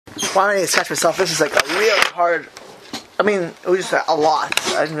Why did I scratch myself? This is like a really hard. I mean, it was just a lot.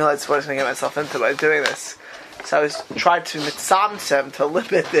 I didn't realize what I was going to get myself into by doing this. So I was trying to mitzamtzem to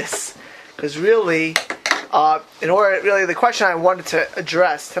limit this, because really, the question I wanted to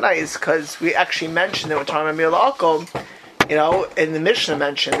address tonight is because we actually mentioned it when talking about Mir La'akom, in the Mishnah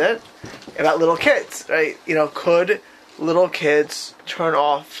mentioned it about little kids, right? Could little kids turn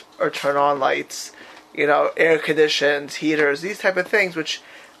off or turn on lights? Air conditions, heaters, these type of things, which,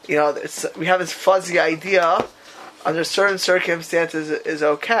 we have this fuzzy idea under certain circumstances is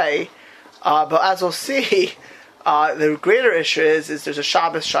okay, but as we'll see, the greater issue is there's a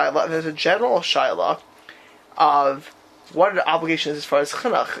Shabbos Shaila and there's a general Shaila of what are the obligations as far as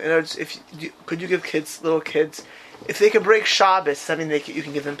chinuch. Could you give little kids, if they can break Shabbos, I mean, you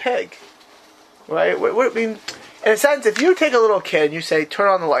can give them pig, right? I mean, in a sense, if you take a little kid and you say turn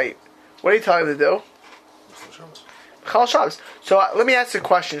on the light, what are you telling them to do? Chal Shabbos. So let me ask you a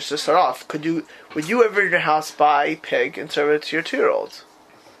question just to start off. Would you ever in your house buy pig and serve it to your 2-year-old?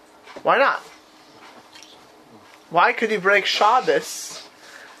 Why not? Why could you break Shabbos?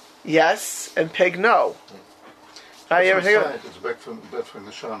 Yes, and pig no. Right? You ever think of it? It's bad for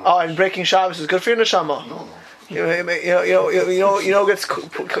neshama. Oh, and breaking Shabbos is good for your neshama. No. You know gets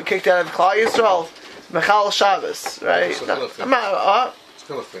kicked out of Klal Yisrael. Mechal Shabbos, right? It's kind of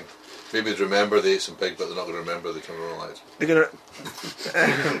thing. Maybe they remember they ate some pig, but they're not going to remember they can realize. They're gonna.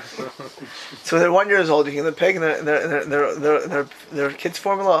 So they're 1 year old. You can the pig and their kids'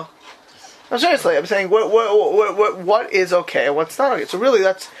 formula. No, seriously, I'm saying what is okay and what's not okay. So really,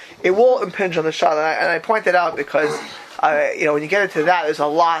 it will impinge on the shot, and I point that out because when you get into that,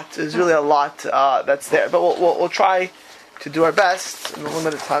 there's really a lot that's there. But we'll try to do our best in the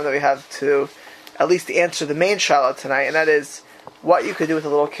limited time that we have to at least answer the main shaila tonight, and that is what you could do with a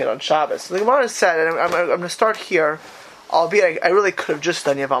little kid on Shabbos. So the Gemara said, and I'm going to start here, albeit I really could have just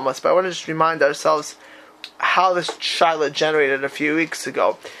done Yavamas, but I want to just remind ourselves how this shaila generated a few weeks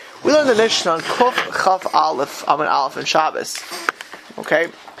ago. We learned the Mishnah on Kuf Chaf Aleph Amin Aleph and Shabbos. Okay,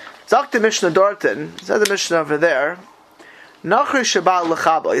 Zak the Mishnah Dorten. Is that the Mishnah over there? Nachri Shabbat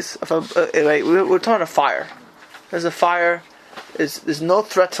Lechabos. We're talking about a fire. There's a fire. There's no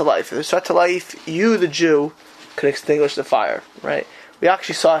threat to life. If there's threat to life, you, the Jew, can extinguish the fire. Right? We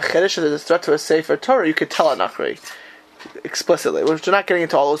actually saw a Chedesh that there's a threat to a Sefer Torah. You could tell a Nachri explicitly. We're not getting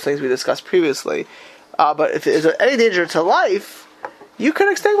into all those things we discussed previously. But if there's any danger to life, you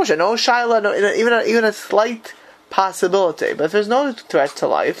can extinguish it. No shaila, no, even a slight possibility. But if there's no threat to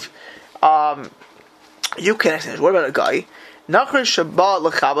life, you can extinguish. What about a guy? Nachri Shabbat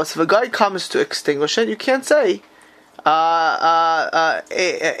Lechabas. If a guy comes to extinguish it, you can't say Eino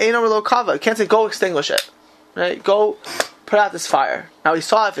Lo Kava. You can't say go extinguish it. Right? Go put out this fire. Now we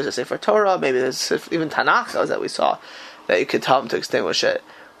saw if there's a Sefer Torah, maybe there's even Tanakh that we saw that you could tell him to extinguish it.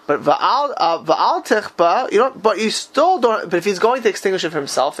 But va'al tichba, but you still don't. But if he's going to extinguish it for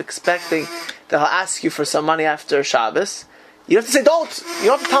himself, expecting that he'll ask you for some money after Shabbos, you have to say don't. You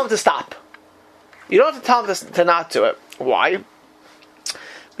don't have to tell him to stop. You don't have to tell him to not do it. Why?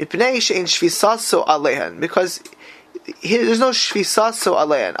 Because there's no shvisaso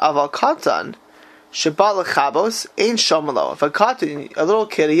alehan. Aval katan shebal lechabos ein shomalo. If a katan, a little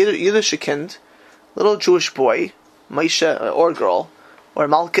kid, a Yiddish kind, little Jewish boy, Maisha or girl, or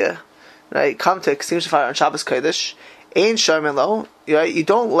Malka, right, come to extinguish the fire on Shabbos Kodesh, Ein Sharmelo, right, you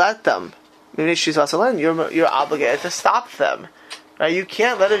don't let them, you're obligated to stop them. Right? You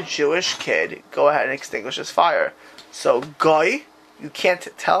can't let a Jewish kid go ahead and extinguish his fire. So, Goy, you can't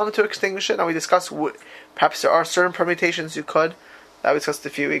tell him to extinguish it. Now we discussed, perhaps there are certain permutations you could, that we discussed a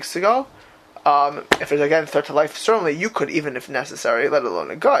few weeks ago. If there's again threat to life, certainly you could, even if necessary, let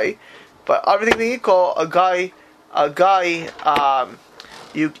alone a guy. But everything being equal, a guy,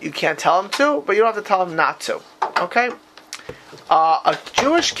 you can't tell him to, but you don't have to tell him not to. Okay? A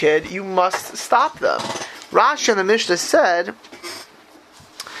Jewish kid, you must stop them. Rashi in the Mishnah said,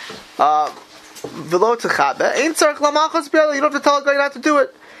 "V'lo techabe, ein tzarich lamachos b'yado." You don't have to tell a guy not to do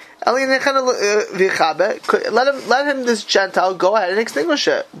it. Let him, this Gentile, go ahead and extinguish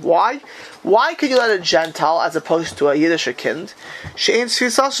it. Why? Why could you let a Gentile as opposed to a Yiddish kind? She'ein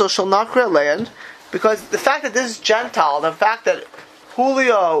sfisasol shel nachri alein. Because the fact that this Gentile, the fact that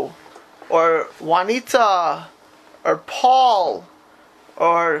Julio, or Juanita, or Paul,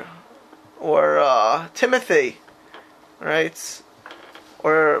 or Timothy, right,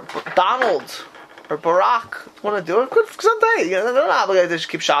 or Donald, or Barack want to do it, good someday. They're not obligated to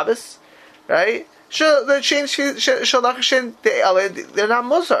keep Shabbos, right? They're not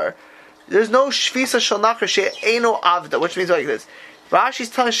Musar. There's no Shvisa Shel Nachri She'eino Avda, which means like this. Rashi's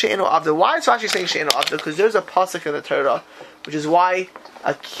telling She'eino Avda. Why is Rashi saying She'eino Avda? Because there's a pasuk in the Torah which is why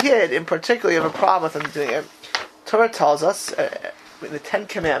a kid in particular, you have a problem with them doing it. Torah tells us in the 10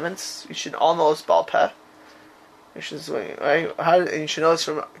 Commandments, you should all know this Baal Peh. You should, right? And you should know this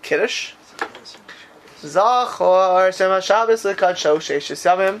from Kiddush. Zachor Shem HaShabbos L'Kadsho Sheishes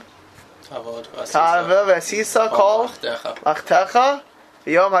Yamim Ta'aveh V'Asisa Kol Lachtecha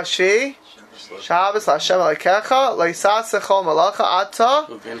V'Yom HaShvi Shabbos L'Hashem Elokecha L'Yisas Echol Malacha Ata.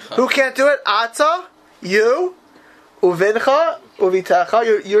 Who can't do it? Ata, you, Uvincha,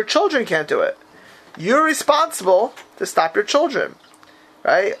 Uvitecha. Your children can't do it. You're responsible to stop your children,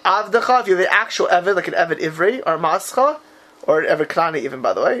 right? Avdecha, if you have an actual Eved, like an Eved Ivri or Mascha, or an Eved Knani, even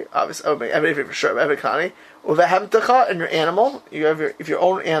by the way, obviously, Eved Ivri for sure, Eved Knani. Uvehemtecha, and your animal, you have your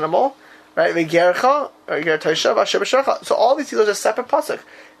own animal, right? V'gercha, or Ger Toshav, Asher B'Shercha. So all these are a separate pasuk.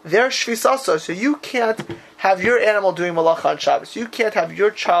 They're shvisasa, so you can't have your animal doing malacha on Shabbos. You can't have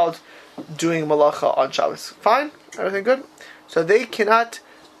your child doing malacha on Shabbos. Fine? Everything good? So they cannot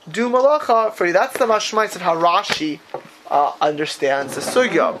do malacha for you. That's the mashmais of how Rashi understands the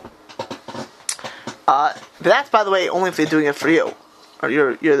sugya. But that's, by the way, only if they're doing it for you, or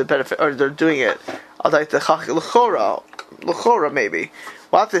you're the benefit, or they're doing it. I'll like the l'chora maybe.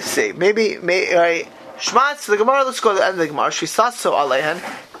 We'll have to see. Maybe right. Shmatz, the Gemara. Let's go to the end of the Gemara. Shisaso alehen.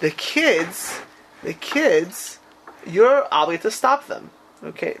 The kids, you're obligated to stop them.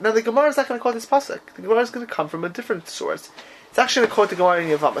 Okay. Now the Gemara is not going to quote this pasuk. The Gemara is going to come from a different source. It's actually going to quote the Gemara in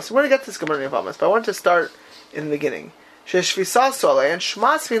Yavamas. We're going to get to this Gemara in Yavamas, but I want to start in the beginning. Sheshvisaso alehen.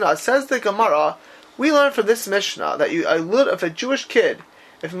 Shmatz mina, says the Gemara. We learn from this Mishnah that if a Jewish kid,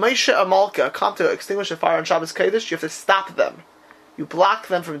 if Moshe Amalka come to extinguish a fire on Shabbos Kodesh, you have to stop them. You block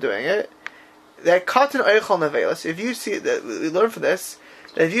them from doing it. That katan oichal nevelas. If you see that, we learn from this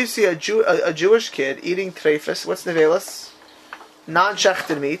that if you see a Jewish kid eating treifus, what's nevelas?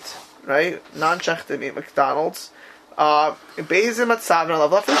 Non-shechted meat, right? Non-shechted meat, McDonald's. Beizim atzav and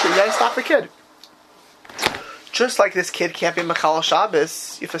alav lafisha. You gotta stop the kid. Just like this kid can't be mechal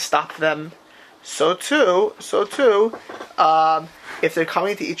Shabbos, you have to stop them. So too, if they're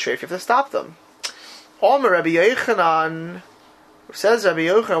coming to eat treif, you have to stop them. Omer Rabbi Yochanan. Says Rabbi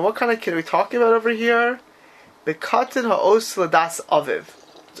Yochanan, what kind of kid are we talking about over here? The katan ha'os ladas aviv.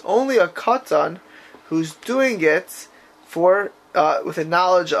 It's only a katan who's doing it for with the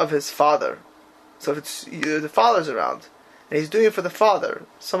knowledge of his father. So if it's the father's around and he's doing it for the father,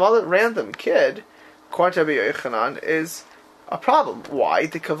 some other random kid, according to Rabbi Yochanan, is a problem. Why?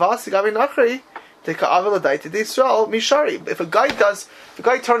 The kavas gabi nachri, the ka'avel adaita d'Yisrael mishari. If a guy turns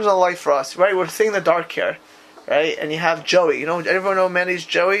on the light for us, right? We're seeing in the dark here. Right, and you have Joey. You know, everyone know Manny's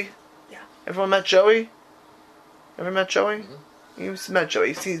Joey? Yeah. Everyone met Joey? Ever met Joey? Mm-hmm. You've met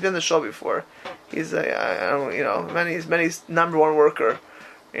Joey. He's been on the show before. He's Manny's number one worker.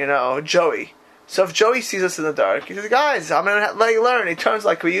 You know, Joey. So if Joey sees us in the dark, he says, "Guys, I'm gonna let you learn." He turns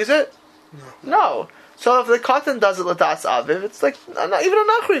like, "Can we use it?" No. So if the katan does it ladas aviv, it's like not even a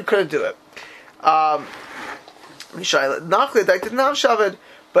nachri couldn't do it. Nachri did not shavid,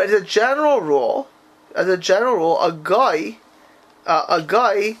 but as a general rule, a guy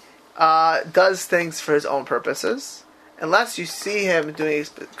does things for his own purposes, unless you see him doing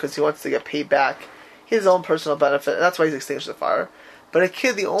it because he wants to get paid back, his own personal benefit, and that's why he's extinguishing the fire. But a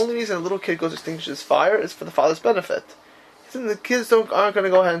kid, the only reason a little kid goes to extinguish his fire is for the father's benefit. The kids aren't going to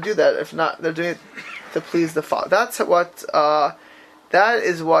go ahead and do that. If not, they're doing it to please the father. That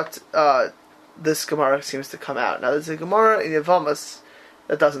is what this Gemara seems to come out. Now, there's a Gemara in Yavamas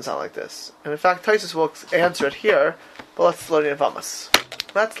that doesn't sound like this. And in fact, Taisus will answer it here, but let's learn Yavamas.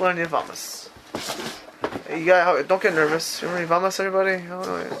 You guys, don't get nervous. Remember Yavamas, everybody?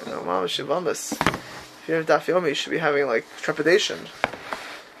 Mamash Yavamas. If you're Daf Yomi, you should be having trepidation.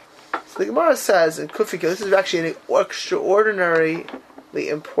 So the Gemara says in Kufika, this is actually an extraordinarily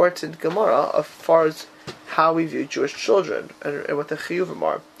important Gemara as far as how we view Jewish children and what the chiyuvim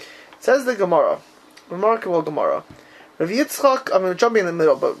are. It says the Gemara, remarkable Gemara. Rav Yitzchak, I'm going to jump in the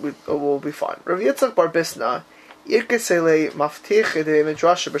middle, but we'll be fine. Rav Yitzchak bar Bisna, Irkesele Maftich Edei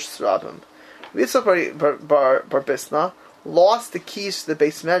Midrash B'Shrabim. Rav Yitzchak bar Bisna lost the keys to the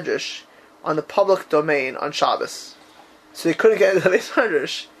Beis Medrash on the public domain on Shabbos. So he couldn't get into the Beis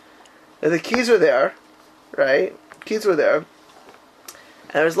Medrash. And the keys were there, right? And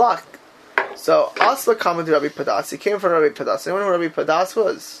there was lock. So Asla came to Rabbi Padas. He came from Rabbi Padas. Anyone know who Rabbi Padas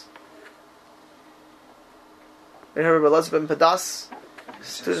was? You heard of Elazar ben Padas?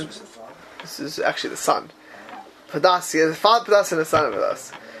 This is actually the son. Padas, he has a father Padas and a son of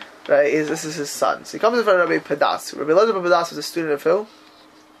Padas. Right? This is his son. So he comes in front of Rabbi Padas. Rabbi Elazar ben Padas was a student of who?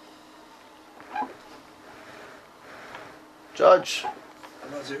 Judge.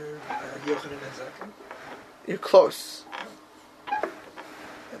 Elazar, Yochanan and Zakkai? You're close.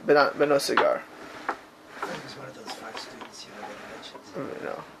 no cigar. He was one of those 5 students that I mentioned.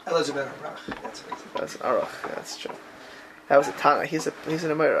 No. Elazar ben Arach. That's what it That's an Aruch. Yeah, that's true. That was a Tana. He's an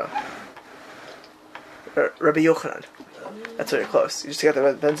Amira. Rabbi Yochanan. That's very close. You just got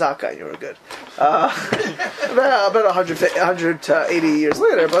the Ben Zakkai and you were good. About 180 years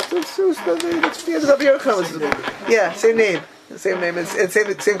later, but it's Rabbi Yochanan. Yeah, same name. Same name. It's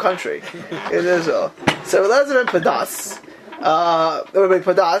same country in Israel. So Elazar ben Padas. Rabbi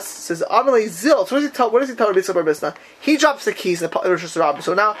Padas says, Amalei Zil. So what does he tell Rabbi Tzibur Bisna? He drops the keys in the Rosh Hashanah.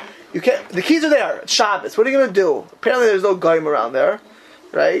 So now the keys are there. It's Shabbos. What are you going to do? Apparently, there's no goyim around there,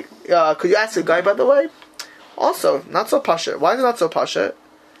 right? Could you ask a guy, by the way? Also, not so pasha. Why is it not so pasha?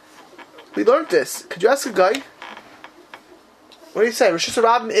 We learned this. Could you ask a guy? What do you say? Rosh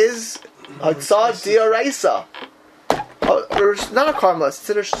Hashanah is Hatzah D'Oraisa. Not a karmelis. It's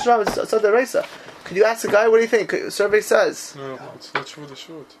in Rosh Hashanah. It's Hatzah D'Oraisa. Could you ask a guy? What do you think? The survey says. No, it's not for the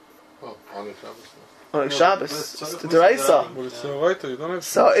shoot. Oh, on the Shabbos. On Shabbos, it's the D'Oraisa. But it's right. You don't have.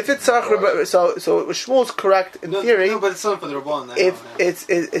 So if it's so Shmuel's correct in theory. No, but it's not for the Rabban. If it's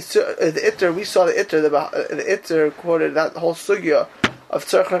the Itter, we saw the Itter. The Itter quoted that whole sugya of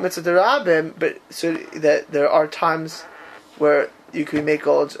Tzarech Mitzvah Derabim, but so that there are times where you can make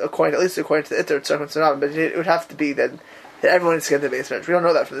gold according to the Itter Tzarech Mitzvah Derabim, but it would have to be that everyone is getting the basement. We don't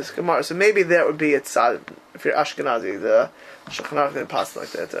know that from this Gemara, so maybe that would be if you're Ashkenazi, the Shulchan Aruch didn't pass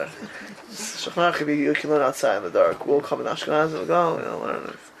like that. Shulchan Aruch, you can learn outside in the dark. We'll come in Ashkenaz and we'll go,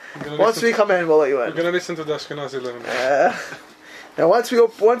 learn. Once we come in, we'll let you in. We're going to listen to the Ashkenazi learning. Now, once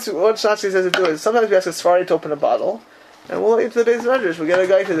Shashi says to do it, sometimes we ask a Sfari to open a bottle, and we'll let you to the base measures. We'll get a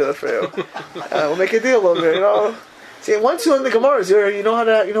guy to do it for you. We'll make a deal over it, See, once you learn the Gemaras, you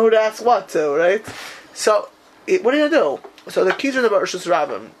know who to ask what to, right? So, what are you going to do? So the keys are about Rosh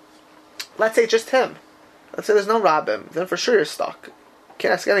Hashanah. Let's say just him. Let's say there's no Rabbim. Then for sure you're stuck. You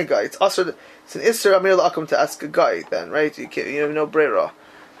can't ask any guy. It's an Isser Amir L'Akum to ask a guy then, right? You have no Brera.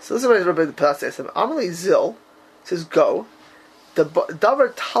 So this is what Rabbi Padas says. Amalei Zil says go. The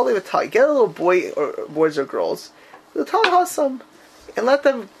Davar Tali V'Tali. Get a little boy or boys or girls. The Tali Hasam. And let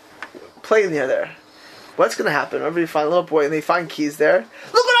them play near there. What's going to happen? Whenever you find a little boy and they find keys there. Look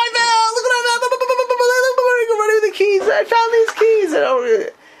what I found! Look what I found! Running with the keys. I found these keys.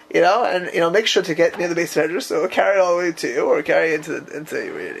 And make sure to get near the base measure, so carry it all the way to you, or carry it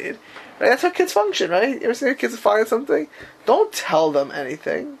into where you need. Right? That's how kids function, right? You ever seen your kids find something? Don't tell them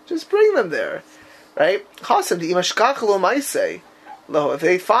anything. Just bring them there, right? If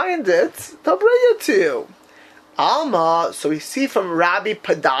they find it, they'll bring it to you. Alma. So we see from Rabbi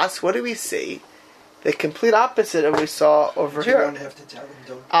Padas. What do we see? The complete opposite of what we saw over here. You don't have to tell them.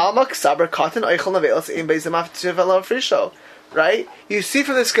 Don't. Alma ksaber katan oichel navelos in beizem after velo frisho. Right? You see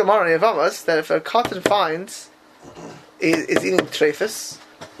from this Gemara in Yavamas that if a cotton finds is eating trephus,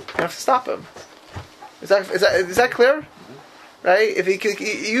 you have to stop him. Is that clear? Right? If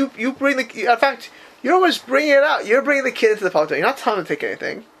you bring in fact, you're always bringing it out. You're bringing the kid into the public domain. You're not telling him to take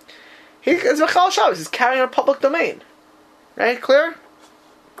anything. It's Machal Shabbos. He's carrying a public domain. Right? Clear?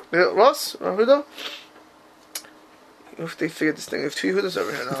 Ross? Huda? If they figured this thing, we have 2 Yehudas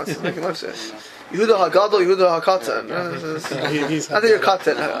over here now. It's making life say. Yehuda HaGadol, Yehuda HaKatan. I think you're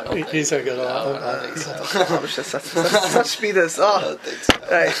Katan. He's a good Such speeders. Oh.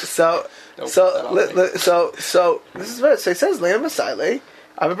 Right, so this is what so he says, Leah Masaile.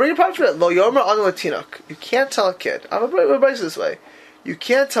 I'm going to bring a part for it. Lo Yomer Anu Latinok. You can't tell a kid. I'm going to bring it this way. You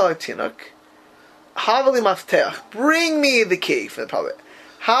can't tell a Tinok. Havali Mafteach. Bring me the key for the public.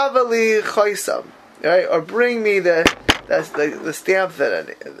 Havali Choisam. Right? Or bring me the stamp that I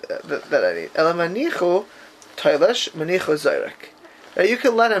need. Elamanichu Toilish Manichu Zayrek. You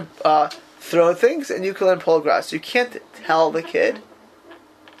can let him throw things and you can let him pull grass. You can't tell the kid.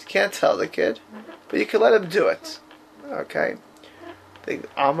 But you can let him do it. Okay.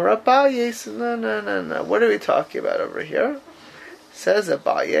 Amar Abaye says, no. What are we talking about over here? Says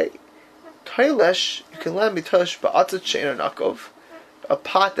Abaye. Toilish, you can let him be Toilish Ba'atzat Shein Nakov. A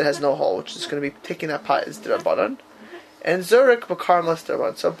pot that has no hole, which is going to be taking that pot is D'Rabbanan. And Zurich Makarmas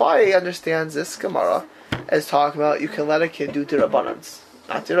D'Rabbanan. So Abaye understands this Gemara as talking about you can let a kid do D'Rabbanans,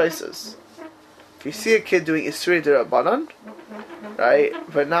 not D'Raisas. If you see a kid doing Isri D'Rabbanan, right,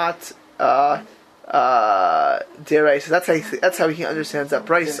 but not D'Raisas, that's how he understands that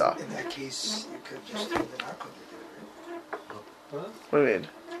Brisa. In that case, you could just tell the Narco to do it, right? What do you mean?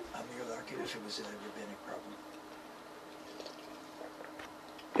 If it was a rabbinic problem.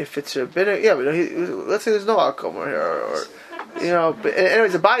 If it's rabbinic, yeah, but let's say there's no outcome or but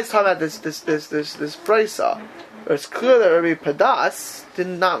anyways, the Abaye is talking about this brisa. It's clear that Rabbi Padas did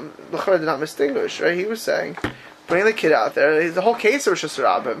not distinguish, right? He was saying bring the kid out there. The whole case was just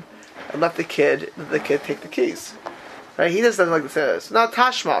rob him and let the kid take the keys. Right? He just doesn't like to say this. Now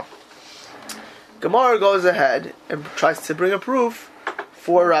Tashma. Gemara goes ahead and tries to bring a proof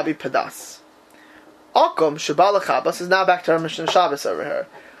for Rabbi Padas. Akum Shabbat Lechabas is now back to our Mishnah Shabbos over here.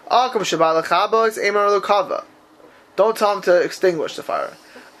 Akum Shabbat Lechabas Eimar Lukava. Don't tell him to extinguish the fire.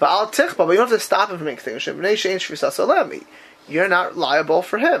 But Al Tichba, but you don't have to stop him from extinguishing it. You're not liable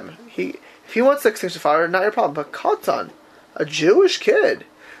for him. If he wants to extinguish the fire, not your problem. But Katan, a Jewish kid,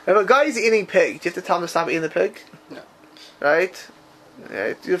 if a guy is eating pig, do you have to tell him to stop eating the pig? No. Right?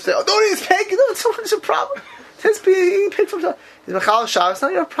 Yeah, you have to say, oh, don't eat his pig. No, it's a problem. It's eating pig from he's Mechal Shabbos. It's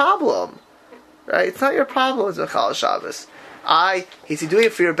not your problem. Right? It's not your problem. It's Mechal Shabbos. Is he doing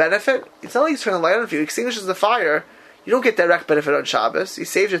it for your benefit? It's not like he's turning the light on for you. He extinguishes the fire. You don't get direct benefit on Shabbos. He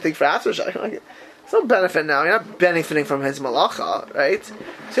saves your thing for after Shabbos. There's no benefit now. You're not benefiting from his malacha, right?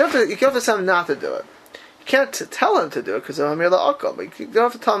 So you have to tell him not to do it. You can't tell him to do it because of Amir La'akom. But you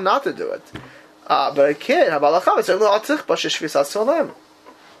don't have to tell him not to do it. But a kid, so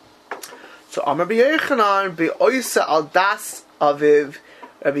Amar B'Yochanan B'Oisa Al Das Aviv.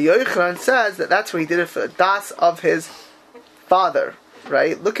 Rabbi Yochanan says that's where he did it for the das of his father.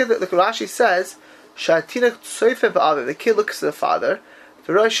 Right? Look what Rashi says. The kid looks to the father.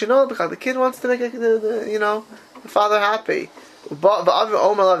 The kid wants to make the father happy. It's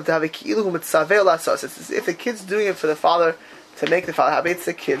as if the kid's doing it for the father to make the father happy. It's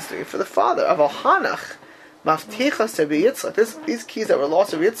the kid's doing it for the father. These keys that were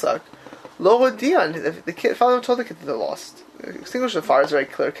lost of Yitzchak, the father told the kid that they're lost. Extinguish the fire is a very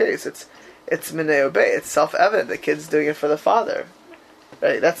clear case. It's minei obey. It's self-evident. The kid's doing it for the father.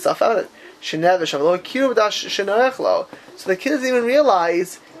 Right? That's self-evident. So the kid doesn't even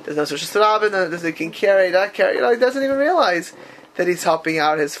realize there's no such rabin, there's he can carry, not carry. He doesn't even realize that he's helping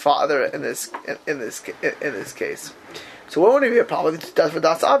out his father in this case. So what would be a problem if he does for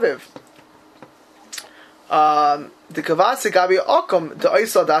das aviv? The kavasi gabi akum the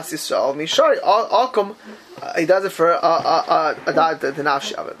oisal das Yisrael mishari akum he does it for the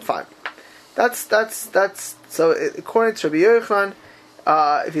nafshi of it. Fine. That's so according to Rabbi Yochanan.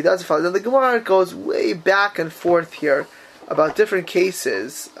 If he does follow, then the Gemara goes way back and forth here about different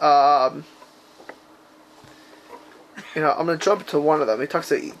cases. I'm going to jump to one of them. He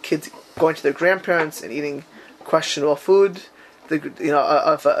talks about kids going to their grandparents and eating questionable food.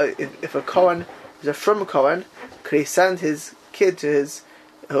 If a Kohen is a from Kohen, could he send his kid to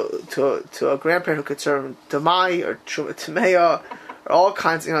a grandparent who could serve him Damai or Tameya or all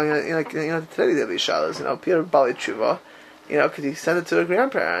kinds? Today there'll be shadows. Peter Bali Tshuva. Could he send it to the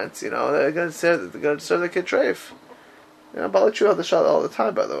grandparents? They're going to serve the kid treif. Bali Tshuva have the shot all the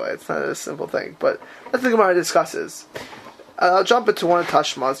time, by the way. It's not a simple thing. But that's the Gemara discusses. I'll jump into one of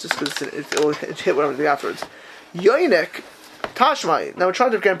Tashma's just because it will hit what I'm doing afterwards. Yoinik, Tashma. Now we're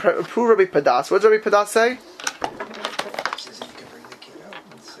trying to prove Rabbi Padas. What does Rabbi Padas say? He says you can bring the kid out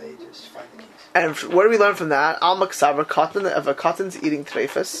and say, just find the keys. And what do we learn from that? Al Maksavar Katan, if a Katan's eating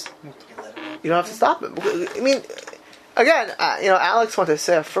treifus, you don't have to stop him. I mean, again, Alex wanted to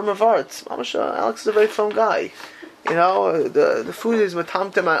say a firm of arts. Alex is a very firm guy. The food is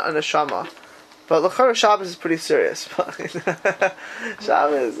matamtem and a shama. But L'chara Shabbos is pretty serious.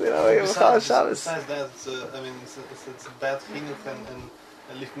 Shabbos, Shabbos. Besides that, it's a bad chinuch and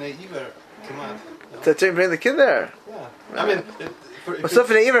lifnei iver, command. To bring the kid there. Yeah. Right. But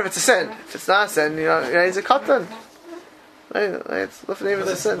lifnei iver, if it's a sin. If it's not a sin, he's a katan. Right? It's lifnei iver,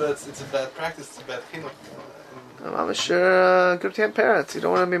 it's a sin. But it's a bad practice, it's a bad chinuch. I'm sure good parents. You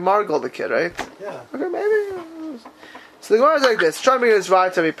don't want to be margle the kid, right? Yeah. Okay, maybe. So the Gemara is like this. Try to bring this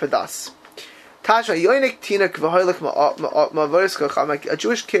right to be Padas. Tashma yoinik tinak v'hoilik ma'avoris. A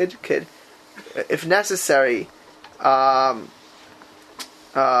Jewish kid could, if necessary,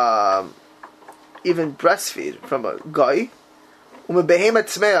 even breastfeed from a guy. Behema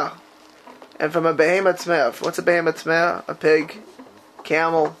tzmeah, and from a behema tzmeah. What's a behema tzmeah? A pig,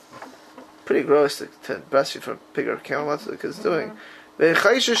 camel. Pretty gross to breastfeed from a pig or a camel. That's what the kid's doing.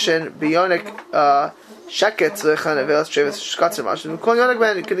 V'chayshushin biyonik sheket lechan avelas treifus shkatzer mashim. Calling yonik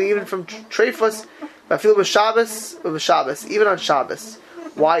man, it could be even from treifus. I feel with Shabbos, even on Shabbos.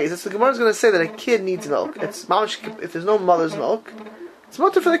 Why is this? The Gemara is going to say that a kid needs milk. It's mamash. If there's no mother's milk, it's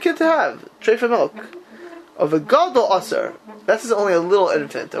mutter for the kid to have treifa milk. Of a gadol aser, this is only a little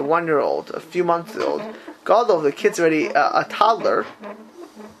infant, a 1-year-old, a few months old. Gadol, the kid's already a toddler.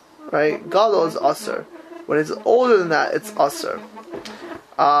 Right? Gadol is aser. When it's older than that, it's aser.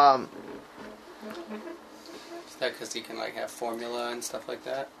 Is that because he can have formula and stuff like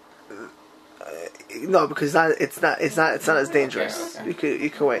that? No, because it's not as dangerous. Okay. You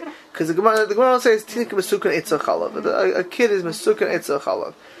can wait because the Gemara says tinik mesukun etzah chalav. A kid is mesukun etzah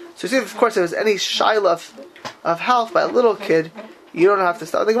chalav. So you see, of course, if there's any shaila of health by a little kid, you don't have to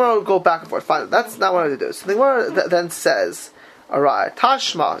stop. The Gemara will go back and forth. Fine, that's not what I have to do. So the Gemara then says a raya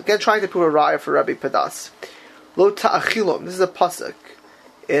tashma, again trying to prove a raya for Rabbi Padas. Lo ta'achilum. This is a pasuk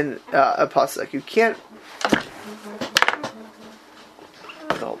in a pasuk. You can't.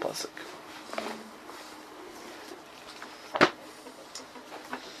 The whole pasuk.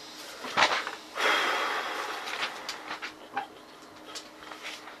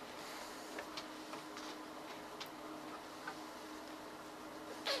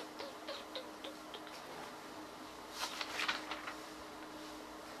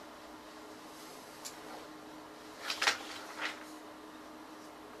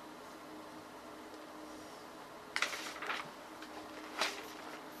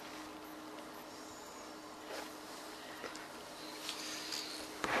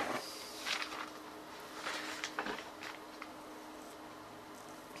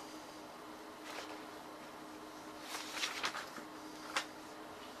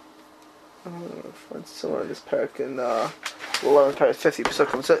 Somewhere in this parak in 11 parak 50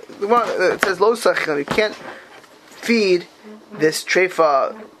 pesukim. So it says lo sachim. You can't feed this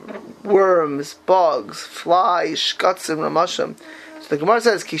treifa worms, bugs, flies, shkatzim, ramashim. So the Gemara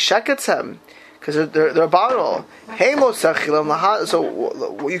says ki shekatzem because they're abominable. Hey mo sachilam.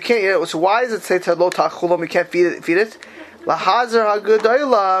 So you can't eat it. So why does it say to lo tachulam? You can't feed it. Lahazer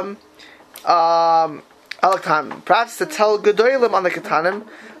hagudoilam. Alakam. Perhaps to tell gudoilim on the katanim.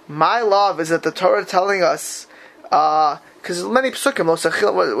 My love is that the Torah telling us, because many psukim, was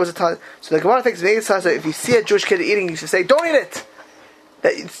it telling? So the Gemara thinks maybe it says that if you see a Jewish kid eating, you should say, "Don't eat it."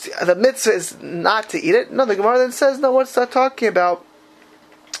 That the mitzvah is not to eat it. No, the Gemara then says, "No, what's that talking about?"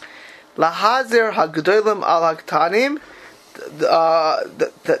 Lahazir hagdolim al haktanim,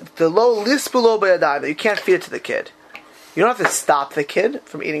 the low lispulo b'yadayim. You can't feed it to the kid. You don't have to stop the kid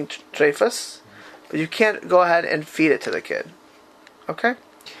from eating treifas, but you can't go ahead and feed it to the kid. Okay.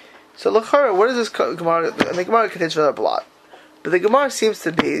 So l'chara, what is this Gemara? And the Gemara contains another blot, but the Gemara seems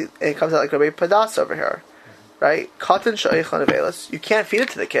to be, and it comes out like Rabbi Padas over here, right? Katan sha'ichan avelis. You can't feed it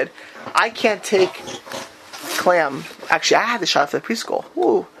to the kid. I can't take clam. Actually, I had the shot for the preschool.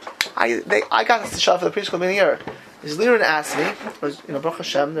 Ooh, I got the shot for the preschool many years. This leader asked me, Baruch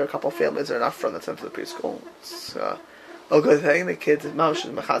Hashem, there are a couple of families that are not from the time for the preschool. It's a good thing. The kids, Mamash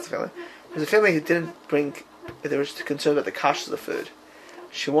and Machat's family. There's a family who didn't bring. They were just concerned about the kash of the food.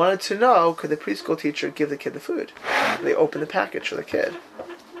 She wanted to know, could the preschool teacher give the kid the food? They open the package for the kid,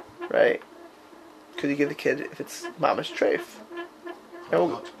 right? Could you give the kid if it's mamash treif?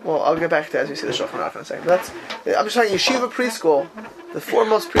 Well, I'll get back to that as we see the Shulchan Aruch in a second. I'm just talking yeshiva preschool, the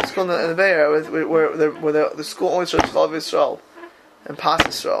foremost preschool in the Bay Area, where the school only serves Chalav Yisrael and Pas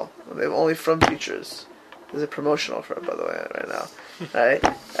Yisrael. They have only from teachers. There's a promotional for it, by the way, right now. Right?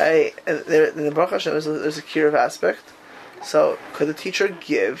 And in the Baruch Hashem, there's a curative aspect. So, could the teacher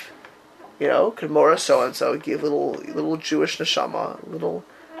give, could Mora so-and-so give little Jewish neshama, little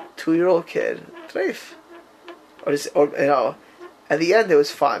 2-year-old kid, treif? At the end it was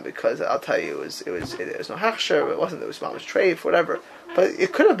fine, because I'll tell you, it was no hachsher, it was mamash treif, whatever. But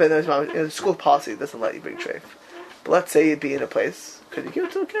it could have been, the school policy doesn't let you bring treif. But let's say you'd be in a place, could you give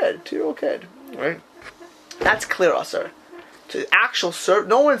it to a kid, 2-year-old kid, right? That's clear, sir. To actual serve,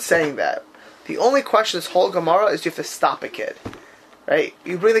 no one's saying that. The only question is whole Gemara is you have to stop a kid, right?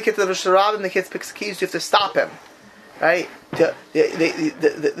 You bring the kid to the Rosh Hashanah and the kid picks the keys. You have to stop him, right?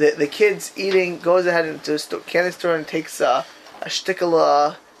 The kid's eating, goes ahead into a candy store and takes a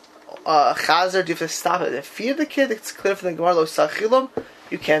shtikal chazer. Do you have to stop it? If you feed the kid, it's clear from the Gemara lo sachilum.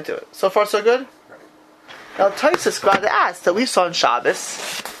 You can't do it. So far, so good. Now Taisus Grada asked that we saw in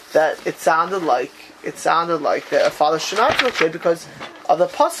Shabbos that it sounded like that a father should not do a kid because of the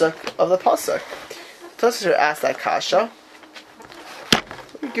pasuk. Tosser asked that kasha.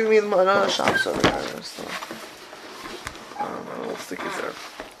 Give me another Shabbos over there. I don't know what stickies there.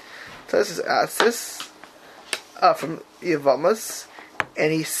 Tosser asked this from Yevamas,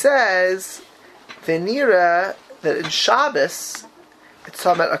 and he says Venira that in Shabbos it's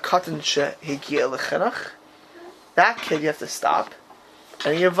talking about a katan shehigia lechinach. That kid you have to stop.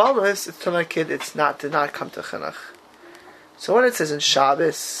 And in Yevamas it's talking about a kid did not come to chinuch. So when it says in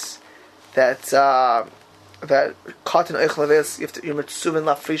Shabbos that katan oichel you have to you're mitzuvin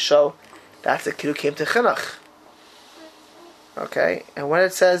lafrisho, that's a kid who came to chinuch. Okay, and when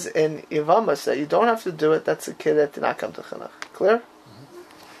it says in Yevamas that you don't have to do it, that's a kid that did not come to chinuch. Clear? Mm-hmm.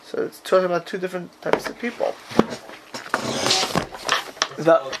 So it's talking about two different types of people. Does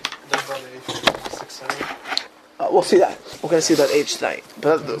about the age of 6, 7. We'll see that. We're going to see that age tonight.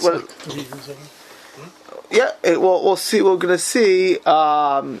 But yeah, we'll see. We're going to see.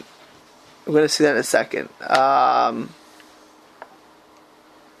 We're going to see that in a second.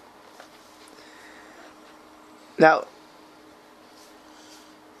 Now,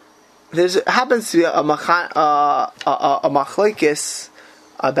 happens to be a machlekes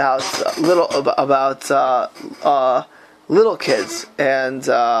about little kids, and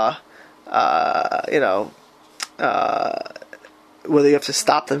whether you have to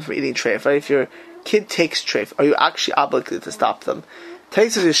stop them from eating treif. Right? If your kid takes treif, are you actually obligated to stop them?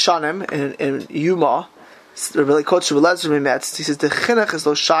 Taisus Yishanim in Yuma, really Coach Lezer Mimetz. He says the chinuch is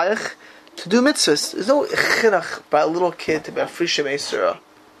lo shaykh to do mitzvahs. There's no chinuch by a little kid to be a frishim esura,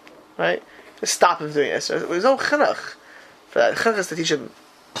 right? To stop him from doing esura. There's no chinuch for that. Chinuch is to teach him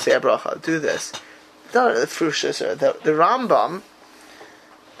say a bracha, do this. It's not a frush esura. The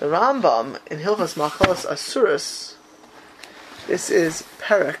Rambam in Hilchos Machalos Asuras. This is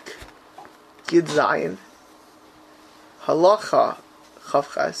Perek Yud Zayin Halacha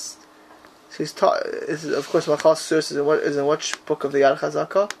Chavches. So he's taught. This is, of course, Machalos Asuras is in which book of the Yad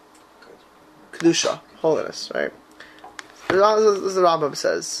Chazaka? Kedusha, holiness, right? This is the Rambam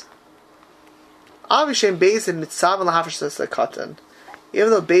says. Avishem Beizin Mitzav Lahafish Katan. Even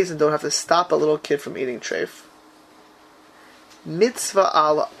though Beizin don't have to stop a little kid from eating treif. Mitzvah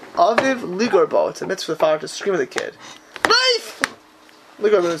al aviv ligorbo. It's a mitzvah for the father to scream at the kid. Treif!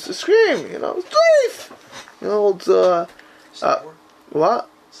 Ligorbo is to scream, treif! What?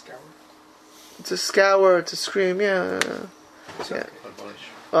 Scour. To scour, to scream, yeah.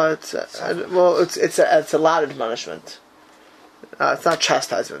 It's a loud admonishment. It's not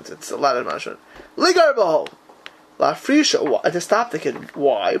chastisement. It's a loud admonishment. Ligorbo, la frisha. To stop the kid.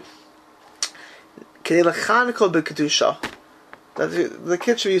 Why? Kedei lechaniko b'kedusha. The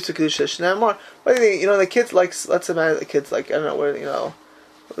kids should be used to kedusha. Shnei what do you think? The kids like. Let's imagine the kids like. I don't know where.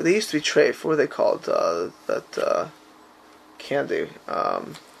 They used to be treif. What were they called? That candy.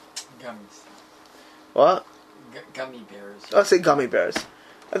 Gummies. What? Gummy bears. I'll say gummy bears.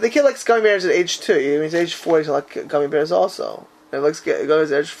 If the kid likes gummy bears at age 2, it means age 4 he's gonna like gummy bears also. If he likes gummy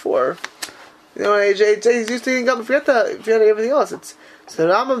bears at age 4, at age 8 he's used to eating gummy. Forget everything else. So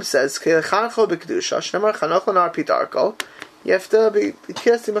the Rambam says, you have to be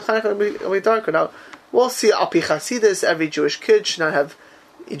kissed in Mechanech. Now, we'll see Al Pi Chasidus, every Jewish kid should not have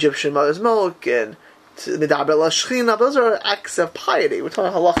Egyptian mother's milk, and Medaber La Shechina. Those are acts of piety. We're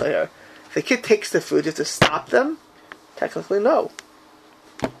talking halacha here. If the kid takes the food, you have to stop them? Technically, no.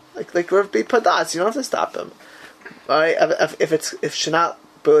 Like Rav Bi Padas, you don't have to stop them. Right? If Shanat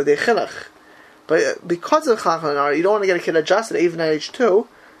B'Odei Chinuch. But because of Chachanah, you don't want to get a kid adjusted even at age 2,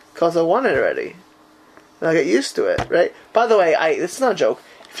 because they want it already. They'll get used to it, right? By the way, this is not a joke.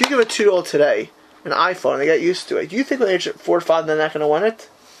 If you give a 2-year-old today an iPhone and they get used to it, do you think when they're age 4 or 5 they're not going to want it?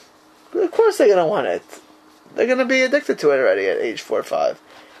 Of course they're going to want it. They're going to be addicted to it already at age 4 or 5.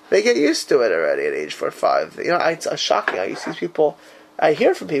 They get used to it already at age 4 or 5. It's shocking. I see people. I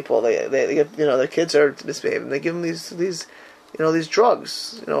hear from people. They get their kids are misbehaving. They give them these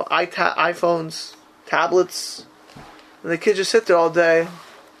drugs. iPhones, tablets, and the kids just sit there all day,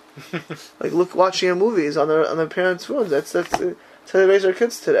 watching movies on their parents' phones. That's how they raise their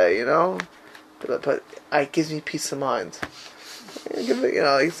kids today. But it gives me peace of mind.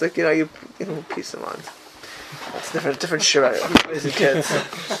 It's like peace of mind. It's different shit. Raising kids.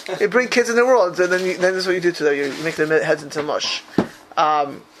 You bring kids in the world, and then this is what you do to them. You make their heads into mush.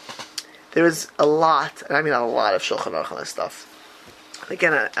 There is a lot, and I mean a lot of Shulchan Aruch on this stuff.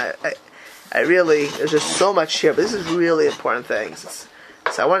 Again, I really, there's just so much here, but this is really important things.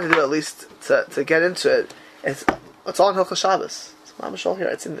 So I wanted to do at least to get into it. It's all in Hilchos Shabbos. It's Mamashal here.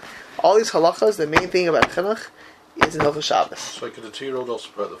 It's in all these halachas. The main thing about chinuch is in Hilchos Shabbos. So could a 2-year-old also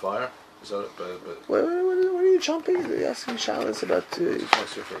put out the fire? Is that it? What are you jumping? Are you asking Shabbos about? Look,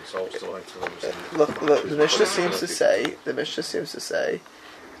 the Mishnah seems to say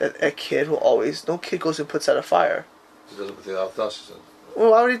that a kid no kid goes and puts out a fire. He does it with the Avdas.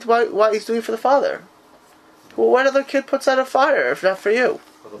 Well, why he's doing it for the father? Well, what other kid puts out a fire if not for you?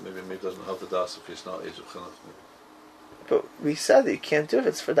 I thought maybe doesn't have the das if he's not age of chinuch. But we said that you can't do it if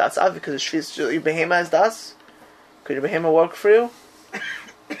it's for das because your behema has das. Could your behema work for you?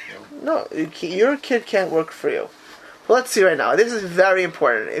 No, your kid can't work for you. Well, let's see right now. This is very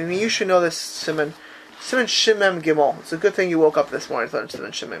important. I mean, you should know this Simon Shimem Gimel. It's a good thing you woke up this morning to learn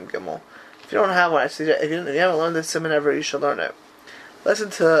Simon Shimem Gimel. If you don't have one, if you haven't learned this Simon ever, you should learn it. Listen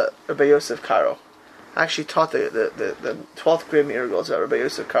to Rabbi Yosef Karo. I actually taught the 12th grade miracles about Rabbi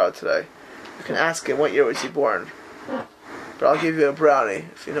Yosef Karo today. You can ask him what year was he born. but I'll give you a brownie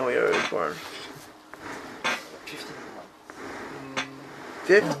if you know where you were born.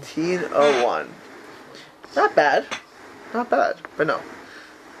 1501. Not bad, but no.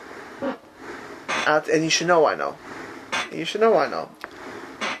 And you should know I know. You should know I know.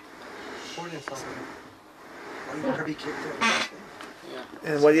 40 something. Oh, you better be kicked out.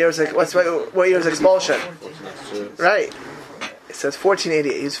 And what year is what year is expulsion? Right. It says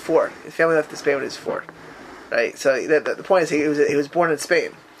 1488. He was 4. His family left Spain when he was 4. Right. So the point is he was born in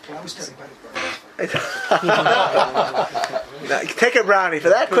Spain. Well, I was telling about his Now, take a brownie for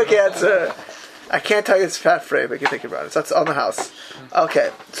that quick answer. I can't tell you it's fat free, but you can take a brownie. So that's on the house. Okay.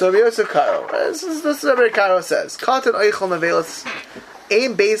 So Rabbi Yosef Karo. This is what Rabbi Karo says. Katan oichel nevelis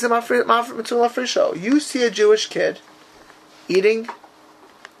aim bezim matzul afrisho. You see a Jewish kid eating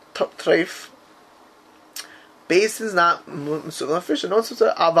treif. Base is not mitzuva lafrisho. No, it's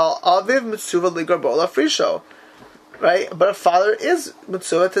aval aviv mitzuva ligarbo lafrisho. Right, but a father is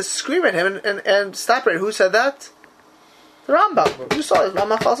mitzuva to scream at him and stop it. Who said that? The Rambam. You saw this.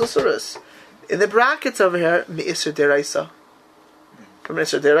 Rambam Chalsasuris. In the brackets over here, Me'isr Deraisa. From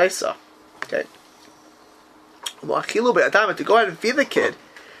Me'isr Deraisa. Okay. To go ahead and feed the kid,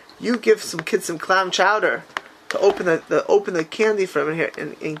 you give some kid some clam chowder to open the candy from in here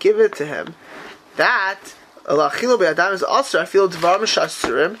and give it to him. That L'achilu be'adam is also I feel dvar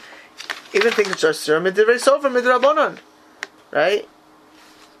mishasurim. Even things which are surim midivrei sofer midrabanan. Right?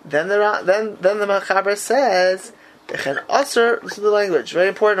 Then the Machaber says Bechen Aser, listen to the language, very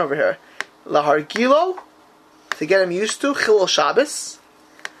important over here. Lahar Gilo, to get him used to, Chilul Shabbos,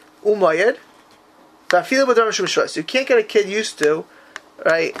 Umayed, Tafila B'dar Mishum Shvus. You can't get a kid used to,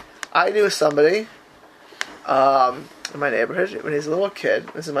 right? I knew somebody in my neighborhood, when he's a little kid,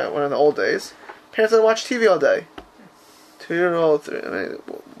 this is one of the old days, parents would watch TV all day. 2-year-old,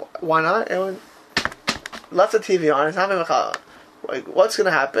 why not? Everyone left the TV on, it's not even like, what's going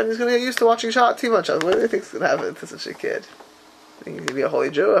to happen? He's going to get used to watching TV on channel. What do you think is going to happen to such a kid? Think he's going to be a holy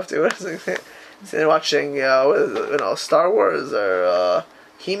Jew afterwards? Sitting watching, Star Wars or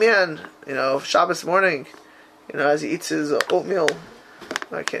He-Man, Shabbos morning, as he eats his oatmeal.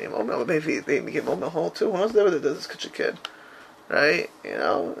 I can't eat oatmeal, but maybe they give oatmeal whole too. Who knows what it does to such a kid? Right? They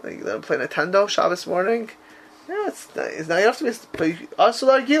let him play Nintendo Shabbos morning. Yeah, it's nice. Now you have to be also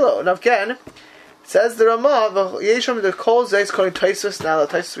like Gilo. Now again, says the Ramah, Yesham the Kol Zeis calling Taisus. Now the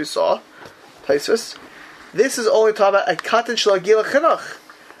Taisus we saw, Taisus. This is only talking about a katan shel Gila Chinuch.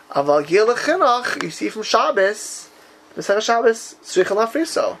 Aval Gila Chinuch, you see from Shabbos, Masechah Shabbos, Tzricha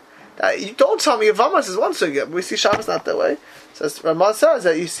Lafriso. You don't tell me Yavamas is one sugya. We see Shabbos not that way. Says Ramah says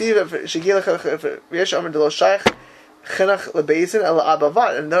that you see that Shegila Chinuch, Yesham the Lo Shaykh Chinuch LeBeizin El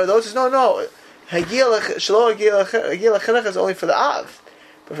Abavat, and those no. Hagila Chinuch is only for the Av.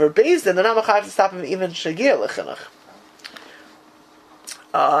 But for Beis Din, they're not mechayiv to stop him even Shagir L'chinuch.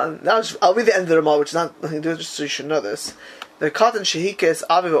 Now I'll read the end of the Ramah, which is not nothing to do, just so you should know this. The Katan Shehikis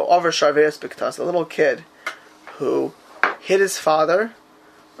Aviv over Sharveris Biktas, a little kid who hit his father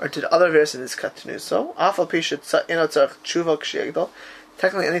or did other verses in his katanu. So Afal Pishat Inotzach Tshuva Kshiagdal.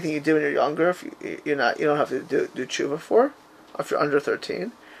 Technically, anything you do when you're younger, if you don't have to do tshuva for, if you're under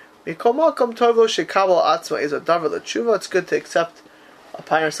 13. Mikol Malkom Tovlo Shekabel Atzma is a davar l'tshuva. It's good to accept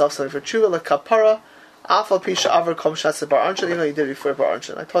upon yourself something for tshuva, like kapara, alpha pisha avar kom shatsa bar anshan, even though you did it before bar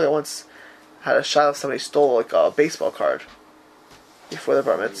anshan. I told you I once had a shayla, somebody stole like a baseball card before the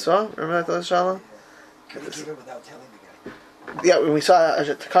bar mitzvah. Remember that shayla? Can you give it without telling the guy? Yeah, when we saw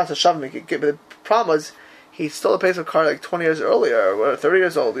the concept of shavim, but the problem was he stole a baseball card like 20 years earlier, or 30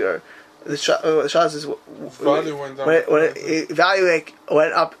 years earlier. The shayla is value went down. Value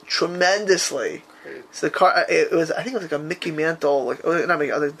went up tremendously. So the car, it was, I think it was like a Mickey Mantle, like not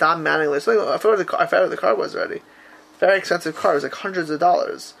Mickey, like Don Mattingly. I forgot what the car was already. Very expensive car. It was like hundreds of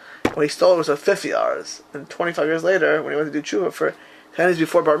dollars. When he stole it, was like $50. And 25 years later, when he went to do tshuva for 10 years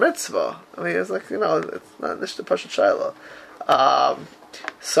before bar mitzvah, I mean, it was like it's not nishta pashat shayla.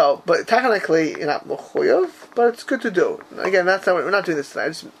 But technically, you're not mechuyev, but it's good to do. Again, we're not doing this tonight. I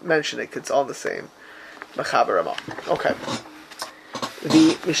just mention it because it's all the same. Machaber Ramah. Okay.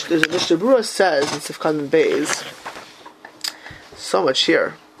 The Mishnah Berurah says in Sifkan Beis so much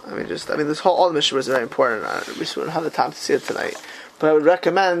here. All the Mishnah is very important. We don't have the time to see it tonight, but I would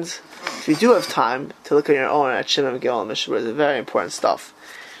recommend, if you do have time, to look on your own at Shimon Gil and Mishnah Berurah. It's very important stuff.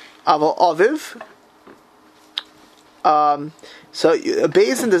 Aval Aviv. So a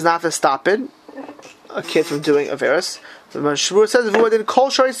Beis Din does not have to stop it, a kid from doing Averis. The Mishnah Berurah says, "Who didn't call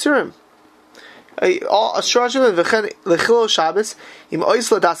Shari Surim." You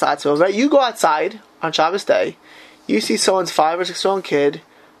go outside on Shabbos day, you see someone's 5 or 6 year old kid,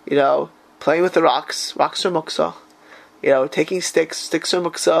 playing with the rocks. Rocks are muksa. taking sticks or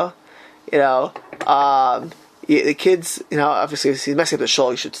muksa, the kids, obviously if he's messing up the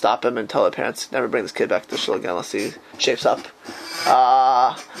shul, you should stop him and tell the parents never bring this kid back to the shul again unless he shapes up.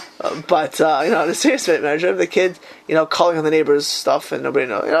 But the serious measure, the kid, calling on the neighbors' stuff and nobody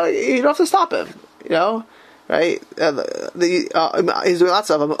knows, you don't have to stop him, right? He's doing lots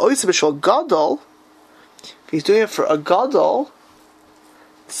of them. Gadol. If he's doing it for a gadol,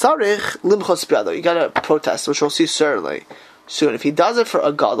 sarich limchos biado. You gotta protest, which we'll see certainly soon. If he does it for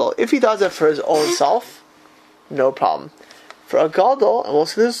a gadol, if he does it for his own self, no problem. For a gadol, and we'll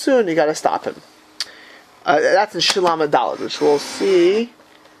see this soon, you gotta stop him. That's in Shilam Adalad, which we'll see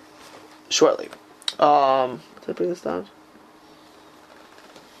shortly. Did I bring this down?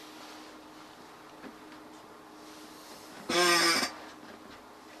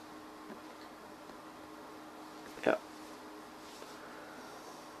 Yeah.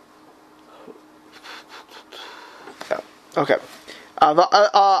 Okay. But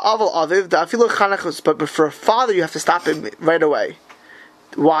for a father, you have to stop him right away.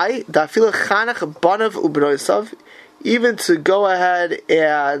 Why? Even to go ahead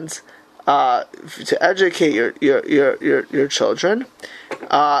and to educate your children.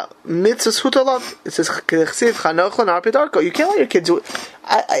 It says, you can't let your kids do it.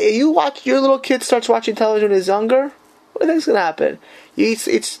 Your little kid starts watching television when he's younger. What do you think is going to happen?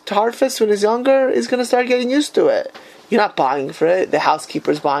 It's Tarfus when he's younger. He's going to start getting used to it. You're not buying for it. The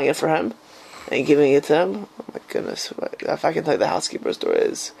housekeeper's buying it for him and giving it to him. Oh my goodness! If I can tell you the housekeeper story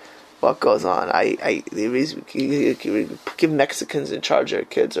is what goes on. You give Mexicans in charge of your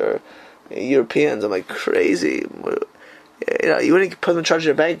kids or Europeans. I'm like crazy. You wouldn't put them in charge of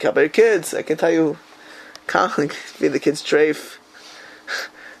your bank account, but your kids, I can tell you, feed the kids trafe,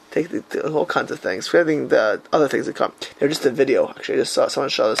 take the whole kinds of things. Forgetting the other things that come. They're just a video. Actually, I just saw someone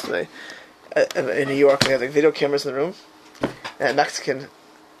show this to me. In New York, they have video cameras in the room, and a Mexican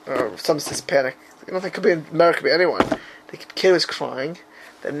or some Hispanic. I don't think it could be in America, it could be anyone. The kid was crying.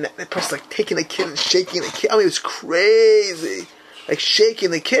 The person taking the kid and shaking the kid. I mean, it was crazy,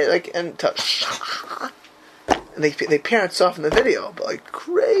 shaking the kid, and they parents off in the video, but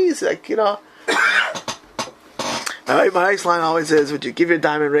crazy, My nice line always is: would you give your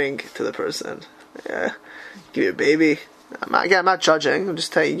diamond ring to the person? Yeah, give your baby. I'm not judging. I'm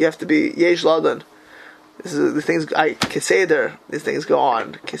just telling you have to be yesh ladan. This is the things keseder. These things go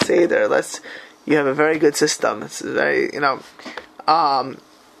on keseder. You have a very good system. It's very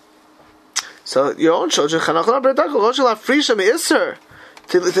So your own children, if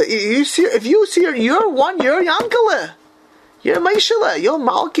you see you're 1 year yankale, you're meishale, you're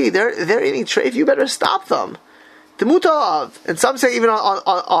malki. They're eating treif. You better stop them. The mutalav, and some say even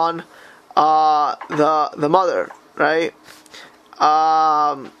on the mother. Right,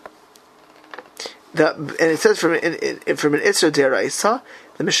 and it says from an Isser Deraisa,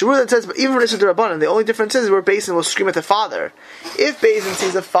 the Mishnah that says, but even from Isser Derabanan, the only difference is where Bezin will scream at the father. If Bezin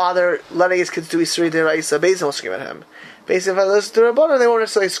sees the father letting his kids do Isser Deraisa, Bezin will scream at him. Bezin, if I listen to Derabanan, they won't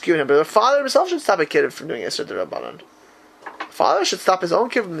necessarily scream at him, but the father himself should stop a kid from doing Isser Derabanan. The father should stop his own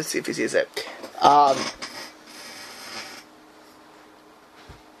kid from if he sees it.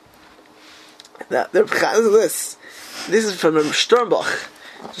 This is from Sternbach.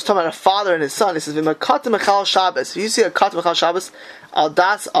 Just talking about a father and his son. He says, "V'makat mechal Shabbos." If you see a kat mechal Shabbos, al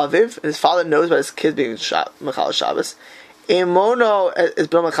das aviv, and his father knows about his kid being mechal Shabbos. Emono is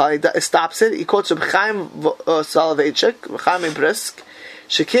b'mechal. He stops it. He quotes Reb Chaim Soloveitchik, Reb Chaim Brisk.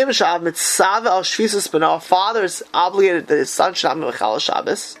 Shekim shav mitzav al shvisas b'no. A father is obligated that his son should not be mechal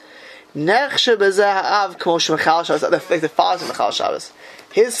Shabbos. Nechshe b'zeh ha'av k'mo shemechal Shabbos. Like the father's mechal Shabbos.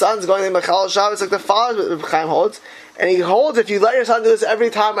 His son's going to Mechal Shabbos like the father Chaim holds, and he holds if you let your son do this every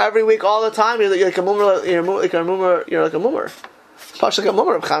time, every week, all the time, you're like a mummer. You're like a mummer. Pash like a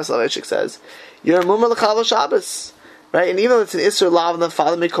mummer. Chaim Soloveitchik says you're a mummer Mechal Shabbos, right? And even though it's an Isser Lav and the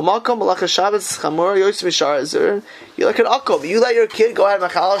father Mikomakom Malach Shabbos Chamor Yosef Mishar Azur, you're like an Akob. You let your kid go ahead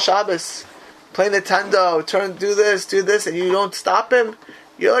Mechal Shabbos, play Nintendo, do this, and you don't stop him.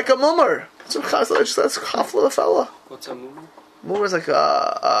 You're like a mummer. That's what Chaim Soloveitchik says. Chafla the fella. What's a mummer? Mummer is like an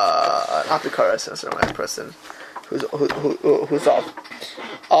apikaris, a certain person who's off.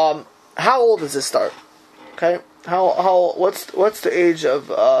 How old does this start? Okay, what's the age of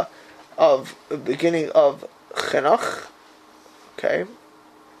beginning of chinuch? Okay,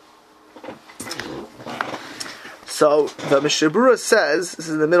 so the Mishnah Berurah says this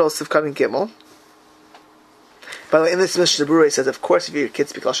is in the middle of Sivkat and Gimel. By the way, in this Mishnah Berurah it says, of course, if your kids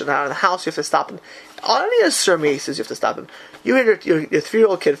speak Lashon Hara in the house, you have to stop them. On any Surmi, he says you have to stop them. You hear your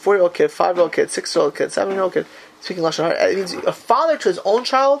 3-year-old kid, 4-year-old kid, 5-year-old kid, 6-year-old kid, 7-year-old kid speaking Lashon Hara. It means a father to his own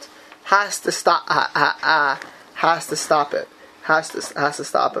child has to stop has to stop it. Has to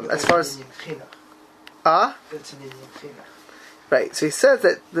stop him. As far as That's an Indian chinuch. right, so he says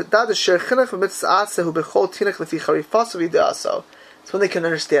that is sher chinuch v'mitzvah aseh hu bechol tinach lefi charifas v'yidaso. It's when they can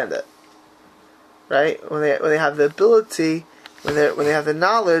understand it, right? When they have the ability, when they have the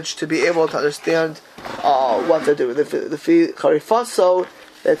knowledge to be able to understand what they're doing. The charifaso,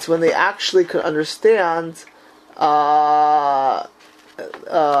 that's when they actually can understand to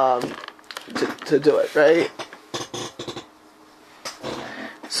do it, right?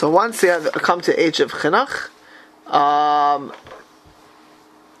 So once they have come to the age of chinuch,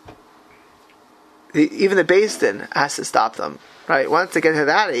 even the Beis Din has to stop them, right? Once they get to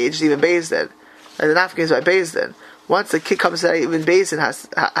that age, even Beis Din, right? The Nafka is by Beis Din. Once the kid comes to that, even Beis Din has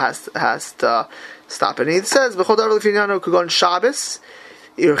to stop it. And he says, "B'chol davar l'finyano kugon Shabbos,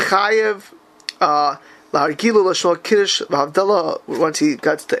 you're chayev la'argilu l'shmol kiddush v'havdalah." Once he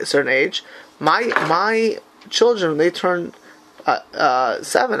gets to a certain age, my children, when they turn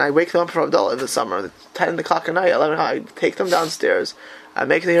 7, I wake them up for Havdalah in the summer, 10 o'clock at night, 11 o'clock, I take them downstairs, I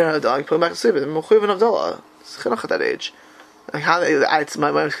make them hear Havdalah, I put them back to sleep, and they're mechuyev in Havdalah. It's chinuch at that age. Like how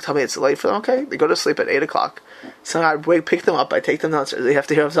my mom tell me it's late for them. Okay, they go to sleep at 8 o'clock. So I pick them up, I take them downstairs. They have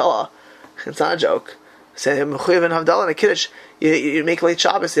to hear Havdalah. It's not a joke. Say mechuyev in Havdalah and a kiddush. You make late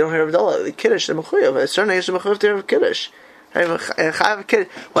Shabbos, they don't hear Havdalah. The kiddush, they're mechuyev. At a certain age, they're mechuyev to hear kiddush.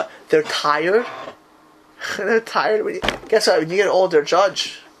 What? They're tired. They're tired. Guess what? When you get older,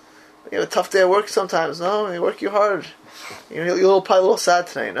 judge. You have a tough day at work sometimes. No, you work you hard. You're probably a little sad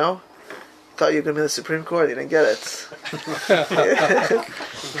tonight. No, thought you were going to be in the Supreme Court. You didn't get it.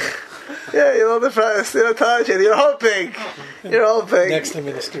 Yeah, you're a little depressed. You're hoping. You're hoping. Next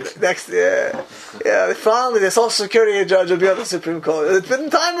administration. Yeah. Finally, the Social Security judge will be on the Supreme Court. It's been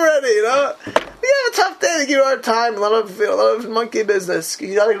time already. You have a tough day. They give you a hard time. A lot of monkey business.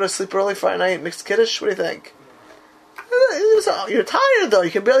 You gotta go to sleep early Friday night. Mixed kiddush. What do you think? You're tired though.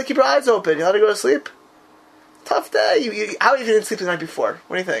 You can barely keep your eyes open. You gotta go to sleep. Tough day. How if you didn't sleep the night before?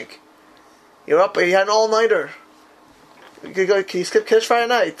 What do you think? You're up. You had an all-nighter. Can you skip kiddush Friday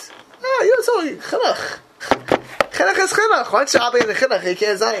night? It's only chinuch. Chinuch is chinuch. Once you're in the chinuch, you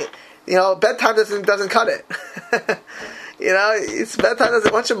can't say. Bedtime doesn't cut it. It's bedtime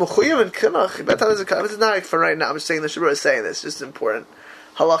doesn't. Once you're mechuyev in chinuch, bedtime doesn't cut it. This is not like for right now. I'm just saying the Shabbat is saying this. It's just important.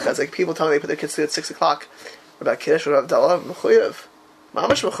 Halacha. It's like people tell me they put their kids to sleep at 6 o'clock. About kiddush or Havdalah, mechuyev.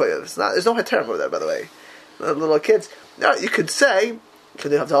 Mamash mechuyev. It's not. There's no heterim over there, by the way. The little kids. No, you could say you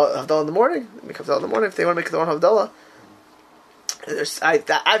could do Havdalah in the morning. Make Havdalah in the morning if they want to make their own Havdalah. I've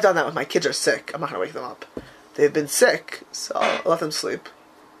done that when my kids are sick. I'm not going to wake them up. They've been sick, so I'll let them sleep.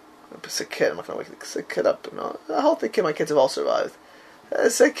 I'm a sick kid. I'm not going to wake the sick kid up. A healthy kid. My kids have all survived.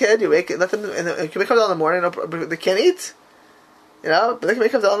 A sick kid, you wake it. Let them. And you can make Havdalah in the morning. They can't eat. But they can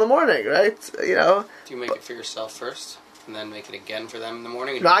make Havdalah in the morning, right? Do you make it for yourself first, and then make it again for them in the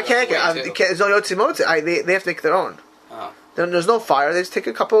morning? No, I can't. There's no yotzi motzi. They have to make their own. Oh. Then there's no fire. They just take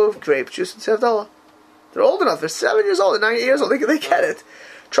a cup of grape juice and say Havdalah. They're old enough. They're 7 years old. They're 9 years old. They get it.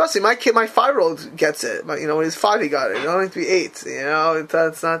 Trust me, my 5-year-old gets it. When he's 5, he got it. You don't need to be 8. It's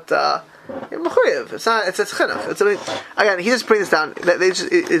not. Mechuyev. It's not. It's chinuch. Again, he just brings this down.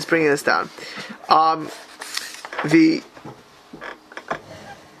 Is bringing this down.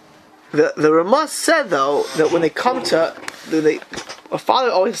 The Ramah said though that when they come to a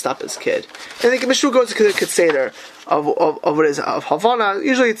father always stop his kid. And the Mishra goes to the Seder of what is of Havana.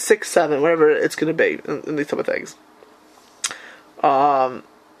 Usually it's 6, 7, whatever it's going to be in these type of things. The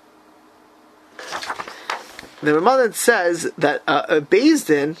Ramah then says that a Beis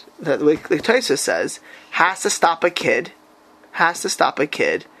Din, that like Taisa says, has to stop a kid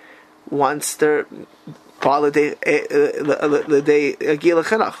once they're only they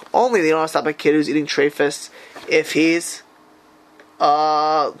don't stop a kid who's eating treifus if he's 2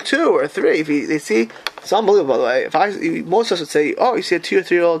 or 3. They see, it's unbelievable. By the way, most of us would say, "Oh, you see a 2 or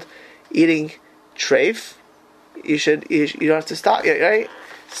 3-year-old eating treif, you don't have to stop yet, right?"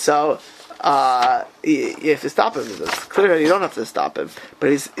 So you have to stop him. It's clear you don't have to stop him.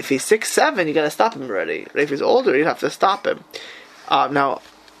 But if he's 6, 7, you got to stop him already. If he's older, you have to stop him. Now.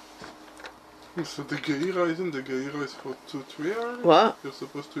 So the Geira is for 2, 3 already? What? You're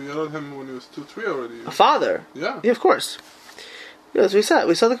supposed to yell at him when he was 2, 3 already. A father? Yeah, of course. Yeah, as we said.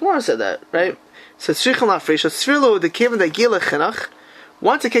 We saw the Gemara said that, right? So Tzrichel Nafresh, Tzrilu, the Kevin, the Gila Chinuch,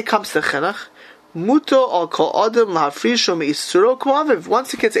 once a kid comes to Chinuch, Muto al Kol Adam Lahafrisho Me'isuro K'maviv.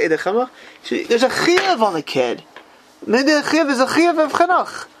 Once the kid's Eid Chinuch, there's a Chiyav on the kid. Maybe the Chiyav is a Chiyav of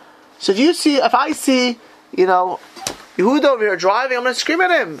Chinuch. So if I see, Yehuda over here driving, I'm going to scream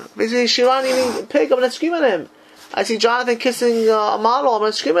at him. If I see Shiran eating pig, I'm going to scream at him. I see Jonathan kissing a model, I'm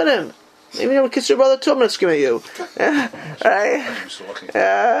going to scream at him. Maybe I'm gonna kiss your brother too. I'm gonna scream at you. Right? I'm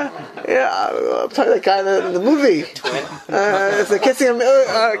talking that guy in the movie. It's like kissing him.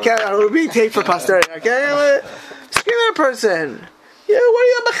 We're being taped for posterity. Okay, scream at a person. What are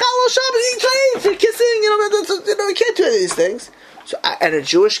you on Machal Shabbos eating treif? You're kissing. You can't do any of these things. So, and a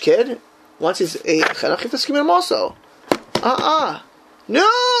Jewish kid, once he's a chinuch, you have to scream at him also. No,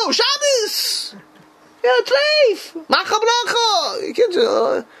 Shabbos. Treif. Macha bracha. You can't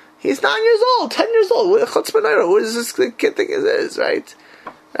do. He's 9 years old, 10 years old. What does this kid think it is, right?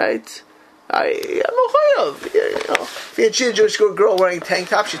 I'm a if you see a Jewish girl wearing a tank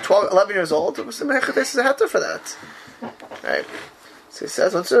top, she's 12, 11 years old, this is a heter for that. Right? So he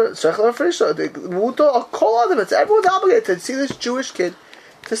says, everyone's obligated to see this Jewish kid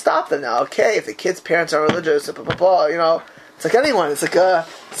to stop them. Now, okay, if the kid's parents are religious, it's like anyone. It's like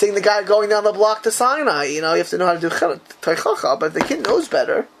seeing the guy going down the block to Sinai. You have to know how to do teichacha, but if the kid knows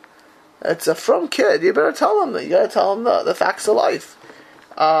better, it's a from kid. You better tell him. You got to tell him the facts of life.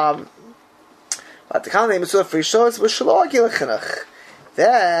 But the kind of name is for show is v'shelo chinuch.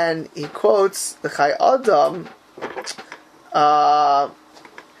 Then he quotes the Chai Adam.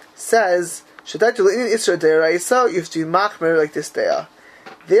 Says Shadai to le'inin Isra Deiraisa, you have to be machmer like this day.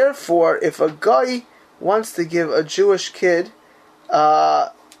 Therefore, if a guy wants to give a Jewish kid in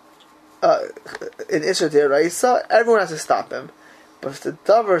Isra Deiraisa, everyone has to stop him. But if the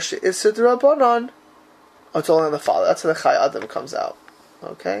davar Isra D'Rabbanan, it's only on the father. That's how the Chai Adam comes out.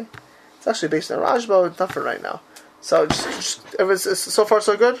 Okay, it's actually based on Rashba. It's not for right now. So so far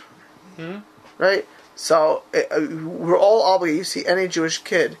so good, right? So we're all obligated. You see any Jewish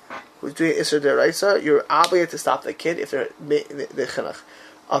kid who's doing Isra D'Oraisa, you're obligated to stop the kid if they're the chinuch.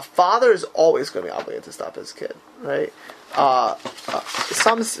 A father is always going to be obligated to stop his kid, right?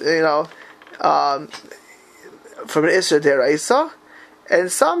 Some from an Isra D'Oraisa,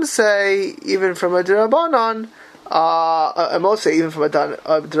 and some say even from a D'Rabbanan. And most say even from a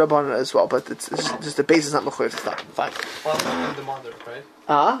D'Rabbanan as well, but it's just the base is not mechuyev to stop. Fine. Father and the mother, right?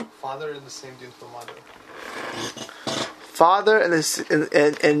 Father and the same due for mother. Father and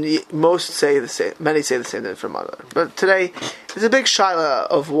most say the same. Many say the same thing for mother. But today there's a big shaila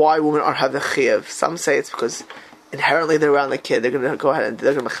of why women are have the chiyuv. Some say it's because inherently they're around the kid. They're going to go ahead and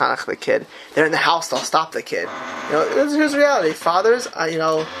they're going to mechanech the kid. They're in the house. They'll stop the kid. Here's the reality. Fathers,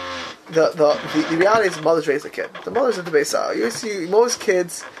 the reality is the mothers raise the kid. The mothers at the base. You see most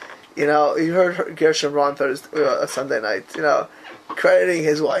kids, you heard Gershom Ron Thursday, Sunday night, crediting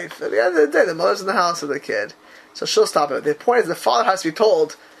his wife. At the end of the day, the mother's in the house with the kid. So she'll stop it. The point is the father has to be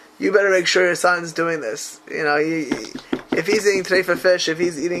told, you better make sure your son's doing this. If he's eating treifa fish, if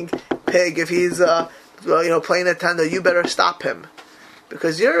he's eating pig, if he's playing a tender, you better stop him.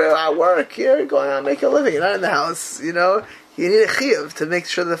 Because you're at work, you're going out and make a living, you're not in the house, You need a chiyuv to make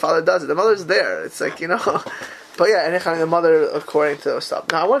sure that the father does it. The mother's there. It's like, But yeah, anyhow, the mother, according to stuff.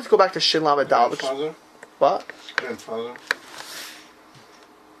 Now, I wanted to go back to Shin Lamed Dal. Grandfather? What? Grandfather?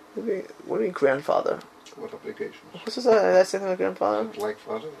 What do you mean grandfather? What application? What's this? That's saying like grandfather? Like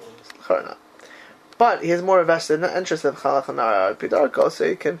father? Or? But he has more vested interest in Chalach and Nara Pidarko, so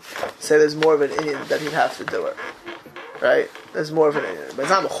you can say there's more of an Indian that he'd have to do it. Right? There's more of an Indian. But it's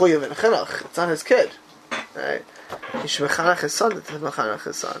not Mechuyev and Chinuch. It's not his kid. Right? He should mechanech his son. That chinuch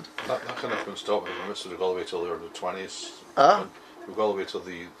can stop. We missed it all the way till the early 20s. We go all the way till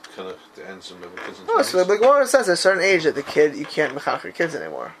the ends and maybe kids in 20s. So the Gemara says at a certain age that the kid, you can't mechanech your kids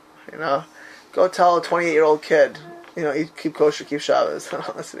anymore. Go tell a 28-year-old kid, keep kosher, keep Shabbos. I'm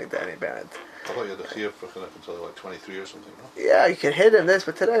not listening to any parent. I thought you had the chiyuv for chinuch until they're like 23 or something. No? Yeah, you can hit him this,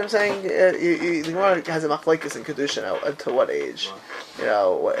 but today I'm saying the Gemara has a machlokes in kedushin to what age. Right.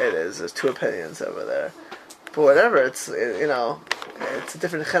 What it is. There's two opinions over there. But whatever, it's a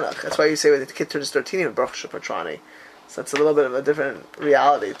different chinuch. That's why you say when the kid turns 13, even Baruch Shapatrani. So it's a little bit of a different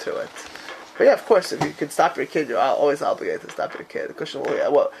reality to it. But yeah, of course, if you can stop your kid, you're always obligated to stop your kid. The question will be,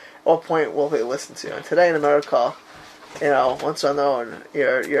 at what point will they listen to you? And today in America, once unknown,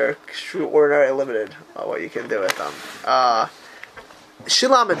 you're ordinarily limited on what you can do with them.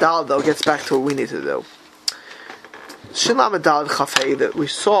 Shin Lamed Dal, though, gets back to what we need to do. Shin Lamed Dal Chafei that we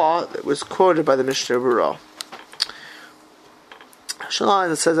saw that was quoted by the Mishnah Berurah.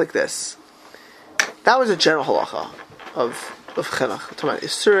 Shalom, it says like this. That was a general halacha of chinuch, talking about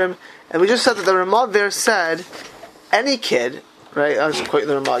Isurim, and we just said that the Ramah there said any kid, right? I was quoting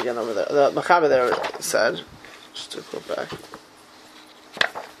the Ramah again over there. The Machaber there said, just to go back,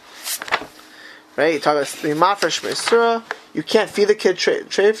 right? You talk about the mafresh meisura. You can't feed the kid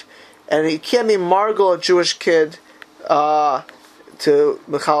treif, and you can't be margal a Jewish kid to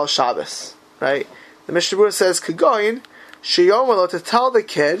Mechal Shabbos, right? The Mishnah Berurah says Kagoyin. Sheyomalo to tell the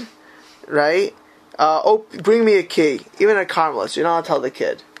kid, right? Bring me a key. Even a Carmelist, you're not allowed to tell the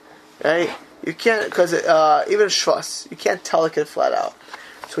kid, right? You can't, because even Shvus, you can't tell the kid flat out.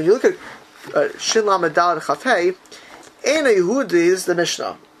 So when you look at Shin Lamed Daled Chaf Hei, Ein Yehudi is the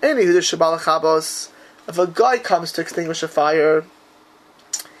Mishnah. Ein Yehudi Shabal Chabos. If a guy comes to extinguish a fire,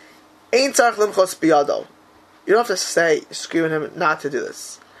 Ein Tzarich Limchos Biyado. You don't have to say, scream at him not to do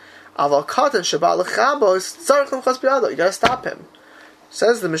this. Aval Katan Shabal Chabos Tzarich Limchos Biyado. You gotta stop him.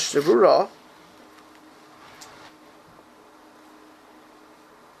 Says the Mishnah Berurah.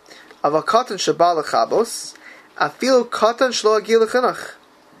 Aval Katan Shabal Chabos Afilu Katan Shlo Agil Lechinach.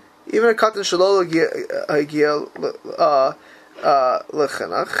 Even a Katan Shlo Agil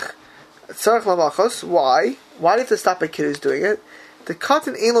Lechinach. Tzarich Lamachos. Why? Why do you have to stop a kid who's doing it? The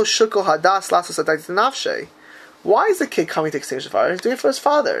Katan Elo Shukol Hadas Lasos Adak Nafshe. Why is the kid coming to extinguish the fire? He's doing it for his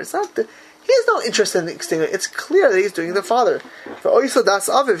father. It's not. He has no interest in extinguishing. It's clear that he's doing it for the father. For Oisa Das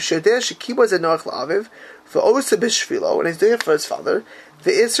Aviv Shedeh Shekibo Zenoach LaAviv. For Oisa Bishvilo, and he's doing it for his father.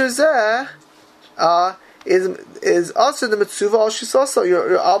 The Isser Zeh is also the Mitzvah Al Shisoso.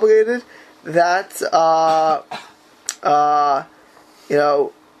 You're obligated that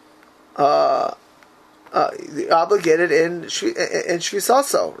obligated in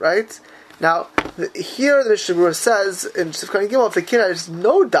Shvisaso, right? Now, here the Mishnah Berurah says in Sifkan Gimel, if the kid has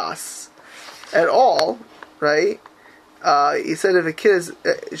no das at all, right? He said if a kid is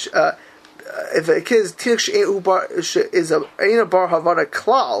Tinuk is a Eina Bar Havana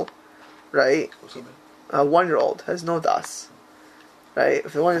Klal, right? A 1-year-old has no das, right?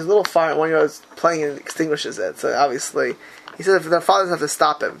 If the one is a little fire, 1-year-old is playing and extinguishes it, so obviously, he said if the father doesn't have to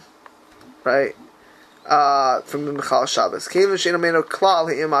stop him, right? From the Michal Shabbos. Now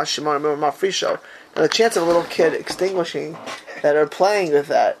the chance of a little kid extinguishing that are playing with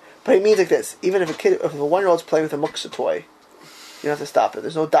that, but it means like this: even if a 1-year-old's playing with a muksa toy, you don't have to stop it.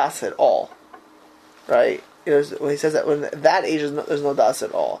 There's no das at all, right? When he says that when that age there's no das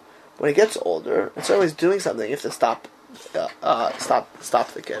at all. When he gets older, and certainly he's doing something, you have to stop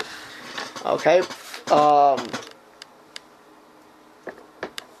the kid. Okay.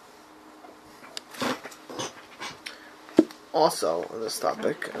 Also, on this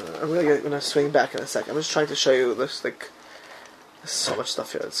topic, I'm going to swing back in a second. I'm just trying to show you this, there's so much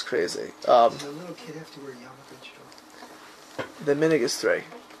stuff here, it's crazy. Does a little kid have to wear yarmulke and shul? The minig is 3.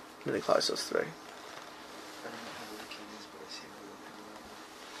 Minig class is 3. I don't know how old the kid is, but I see him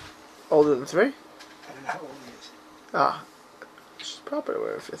Older than 3? I don't know how old he is. It's proper to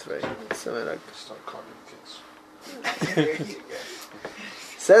wear if you're 3. It's a minig. Start copying kids.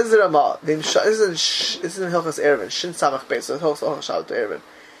 Says the Ramah, this is in Hilchas Erevin, Shin Samach Beis, so Hilchas Shabbat to Erevin.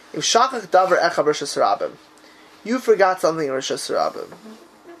 If Shachach Davar Echa Rishas Rabim, you forgot something in Rishas Rabim.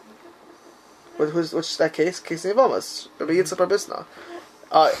 What's that case? Case Nevomas, Rabbi Yitzchak Bar Bisna.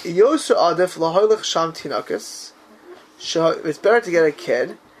 Yosur Adif Laholich Sham Tinakis. It's better to get a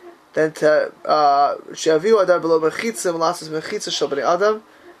kid than to Shaviu Adar Below Mechitza Melasis Mechitza Shal Bnei Adam.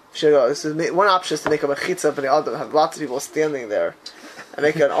 This is one option is to make a Mechitza of Bnei Adam, have lots of people standing there. And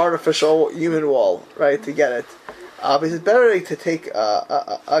make an artificial human wall, right, to get it. But it's better to take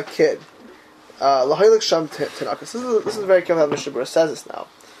a kid. Laholik Sham Tinakas. This is very careful how Mishnah Berurah says this now.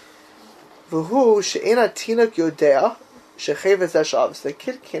 V'hu she'ena tinuk yodea shechevet zeshavs. The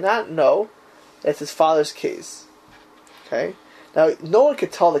kid cannot know that it's his father's keys. Okay? Now, no one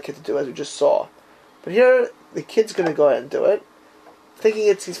could tell the kid to do it, as we just saw. But here, the kid's going to go ahead and do it, thinking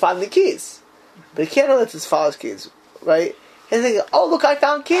he's finding the keys. But he can't know that it's his father's keys, right? And thinking, oh look, I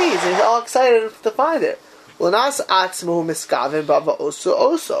found keys, and he's all excited to find it. And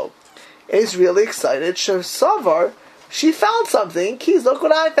he's really excited. She found something. Keys. Look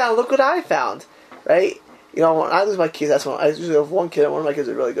what I found. Right? When I lose my keys, that's when I usually have one kid. And one of my kids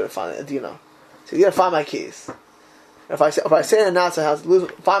is really good at finding it. So you gotta find my keys. If I say in an announcer house,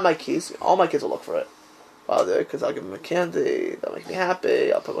 find my keys, all my kids will look for it. Because I'll give them a candy. They'll make me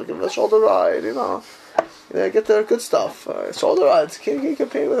happy. I'll give them a shoulder ride. Get their good stuff. Shoulder rides. You can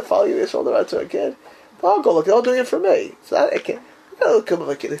pay with a follow you a shoulder ride to a kid. I'll go look. They're all doing it for me. So I can't. You gotta look at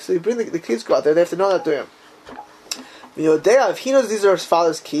my kid. So you bring the kids go out there. They have to know that doing it. If he knows these are his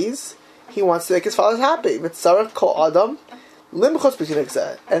father's keys, he wants to make his father happy. Mitzarech kol adam limchos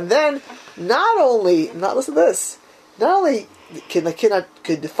b'tinek. And then listen to this. Not only could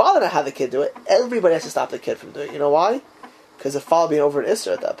the father not have the kid do it, everybody has to stop the kid from doing it. You know why? Because the father being over an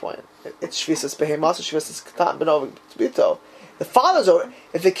Isser at that point. It's Shvisas Behemas, Shvisas Katan Ben over Bito. The father's over.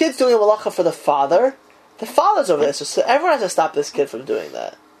 If the kid's doing a malacha for the father's over this. So everyone has to stop this kid from doing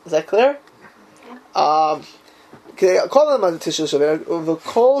that. Is that clear? Call them on the tissue. The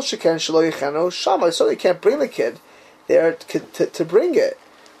kol sheken shelo yichanu shama. So they can't bring the kid there to bring it.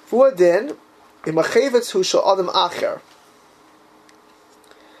 Fuadin, imachevetz hu shel adam acher.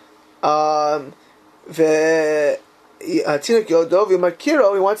 Tinuk Yodo,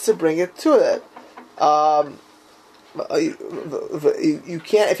 Vimakiro, he wants to bring it to it. You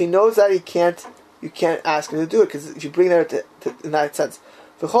can't, if he knows that, you can't ask him to do it, because if you bring that in that sense.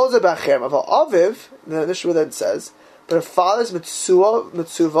 V'chol zeh of Aviv, the Mishnah then says, but a father's mitzvah,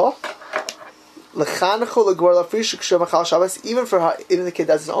 l'chanecho l'gor lafrish k'shur machal Shabbos, even the kid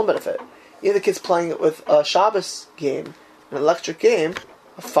does his own benefit. Even the kid's playing it with a Shabbos game, an electric game,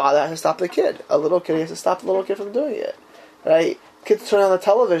 a father has to stop the kid. A little kid has to stop the little kid from doing it. Right? Kids turn on the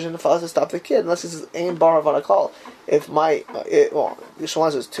television, the father has to stop the kid, unless it's aim bar of on a call. If Shalom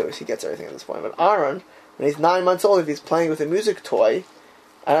is 2, so he gets everything at this point. But Aaron, when he's 9 months old, if he's playing with a music toy,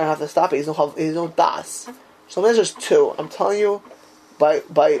 I don't have to stop it. He's no das. Shalom is 2. I'm telling you, by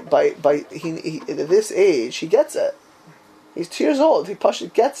at this age, he gets it. He's 2 years old. He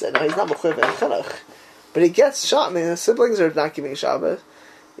gets it. Now he's not mechuyev in chinuch, but he gets shot. I mean, his siblings are not giving Shabbos.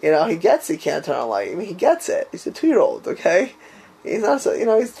 He gets it. He can't turn on light. I mean, he gets it. He's a 2-year-old. Okay, he's not.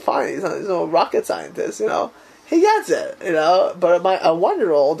 He's fine. He's no rocket scientist. He gets it. But a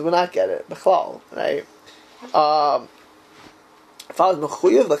 1-year-old would not get it. B'chlal, right? Father's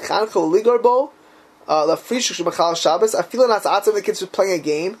mechuyev l'chancho ligorbo lafrishuk shemachal Shabbos. I feel not atzam the kids were playing a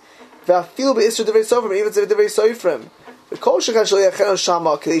game. I feel be'isur devei sofrim, even devei sofrim.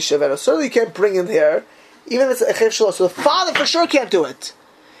 Certainly you can't bring him here, even if it's a chev shelo. So the father for sure can't do it.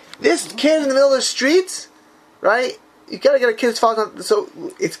 This kid in the middle of the street, right? You gotta get a kid's father. So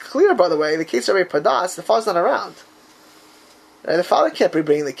it's clear, by the way, the case of Rabbi Padas, the father's not around. Right? The father can't be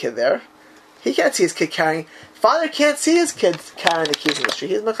bringing the kid there. He can't see his kid carrying. Father can't see his kid carrying the keys in the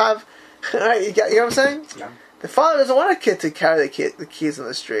street. He's mechav. Right? You know what I'm saying? Yeah. The father doesn't want a kid to carry the keys in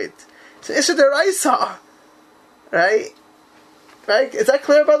the street. So it's a deraisa, right? Right? Is that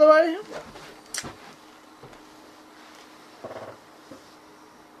clear, by the way? Yeah.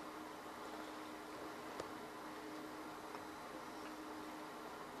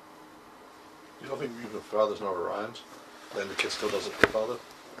 You don't think even if the father's not around, then the kid still does it for the father?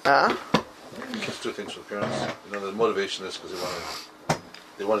 The kids do things for the parents. The motivation is because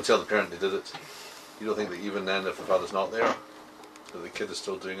they want to tell the parent they did it. You don't think that even then, if the father's not there, that the kid is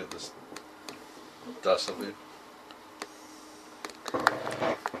still doing it? That's something.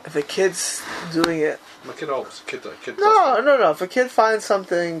 If a kid's doing it, my kid always kid. No. If a kid finds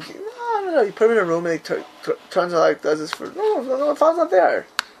something, no. You put him in a room and he turns out does this for no. The father's not there,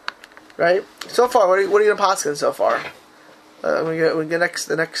 right? So far, what are you going to paskin so far? We get next.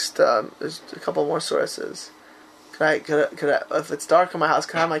 There's a couple more sources. Could I? If it's dark in my house,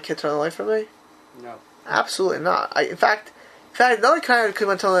 can I have my kid turn the light for me? No. Absolutely not. In fact, another kind of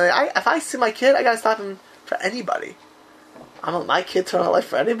could tell me, if I see my kid, I gotta stop him for anybody. My kid turn on the light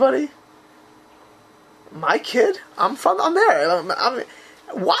for anybody? My kid? I'm there.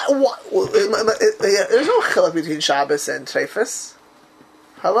 What? There's no chiluk between Shabbos and Treifus.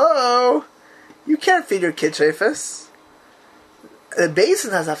 Hello? You can't feed your kid Treifus. The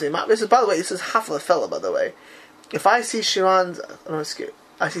basin has to be. By the way, this is Hafla Fella, by the way. If I see Shiran's, I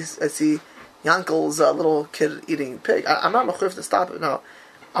see Yankel's little kid eating pig, I'm not mechuyev to stop him. No.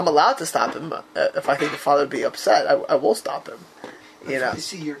 I'm allowed to stop him. If I think the father would be upset, I will stop him. If I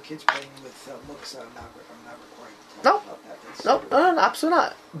see your kids playing with books, I'm not required to talk about that. No, absolutely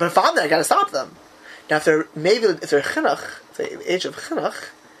not. But if I'm there, I got to stop them. Now, if they're chinuch, the age of chinuch,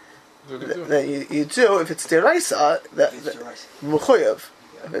 then you do. If it's deraisa, mechuyev.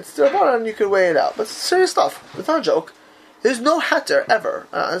 If it's derabanan, you could weigh it out. But it's serious stuff. It's not a joke. There's no heter ever.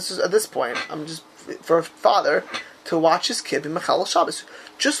 At this point, I'm just for a father to watch his kid be mechal Shabbos,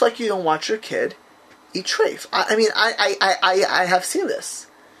 just like you don't watch your kid eat treif. I have seen this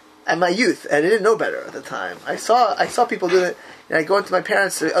at my youth, and I didn't know better at the time. I saw people do it. And I go into my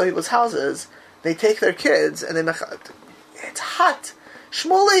parents' other people's houses. They take their kids and they mechal. It's hot,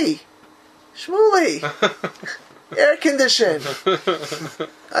 Shmuley, air conditioned.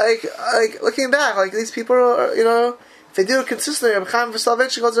 like looking back, these people are, if they do it consistently, I'm Chaim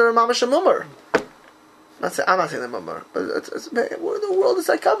V'Slavich calls it a mamash mummer. I'm not saying the mummer, but where in the world does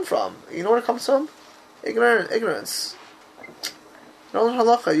that come from? You know where it comes from? Ignorance. You don't learn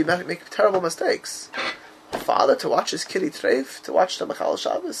halacha, you make terrible mistakes. Father to watch his kid eat treif, to watch the Mechal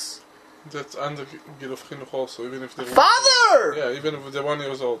Shabbos. That's under Gil of Chinuch also, even if they're Father! Yeah, even if they're 1 year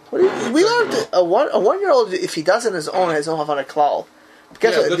old. We learned a 1-year-old, if he does it on his own Havana Klal.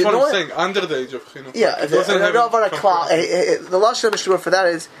 That's what I'm saying, under the age of Chinuch. Yeah, if Havana Klal. The last Mishnah for that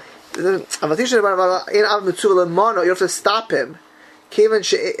is, you have to stop him.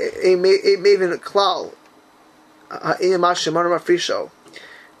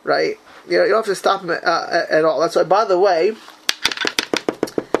 right? You don't have to stop him at all. That's why, by the way,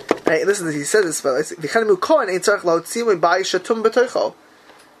 right, listen, he says this, but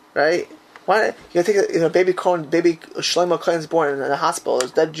right? Why you gotta take baby Shlomo Cohen's born in a hospital.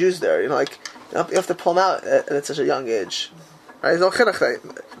 There's dead Jews there. You have to pull him out at such a young age, right? There's no chinuch.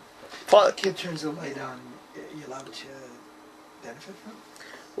 The kid turns the light on. You're allowed to benefit from.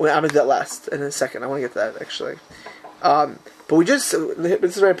 Well, I'm gonna do that last in a second. I want to get to that actually. But this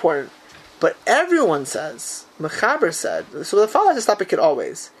is very important. But everyone says, Mechaber said, so the father has to stop a kid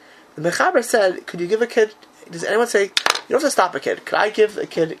always. The Mechaber said, could you give a kid, does anyone say, you don't have to stop a kid. Could I give a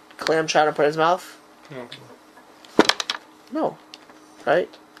kid clam chowder and put in his mouth? No. Right?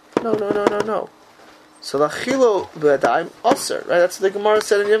 No. So the chilo b'adayim aser, right? That's what the Gemara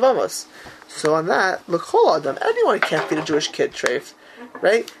said in Yevamos. So on that, l'chol adam, anyone can't feed a Jewish kid treif,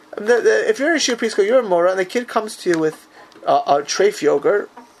 right? If you're in a shiur preschool, you're a mora, and the kid comes to you with a treif yogurt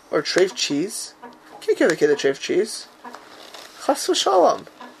or treif cheese, you can't give the kid a treif cheese. Chas v'shalom.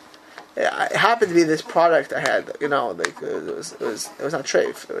 It happened to be this product I had, it was not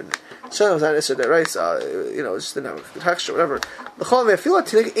treif. Certainly it was not Isser D'Oraisa, it just didn't have the texture, whatever. L'chol me'afila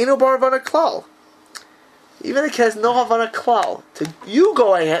tinik eino bar havana klal. Even the kid has no havana klal. To you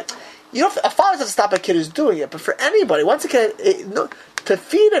going it, a father doesn't stop a kid who's doing it, but for anybody, once a kid, to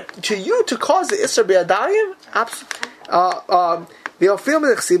feed it to you to cause the Isser B'Yadayim, v'yofil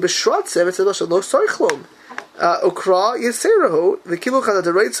m'nechsi b'shratzev etzelo shel lo soichlum. Ukra yisirahu v'kilu chad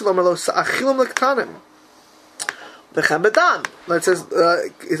adareit salom lo sa'achilum l'ktanim. V'chem b'dam. It says,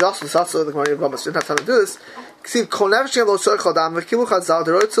 it's also the Gemara in Yevamos. You didn't have time to do this. You can't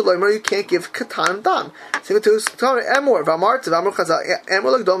give katan dam.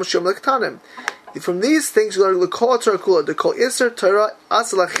 From these things you learn the call Torah, the call Isser Torah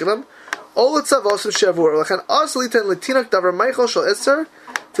Asalachilam, all the tzavos of Shavur. Lachan Asalitan Latinak Davar Michael Shal Isser.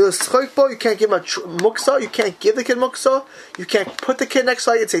 To the schoikbo, you can't give him a muksa. You can't give the kid muksa. You can't put the kid next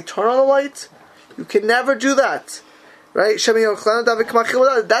to the light and say turn on the light. You can never do that. Right? That's a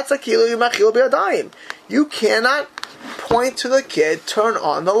kilu yimachil b'yadayim. You cannot point to the kid, turn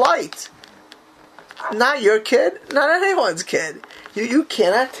on the light. Not your kid, not anyone's kid. You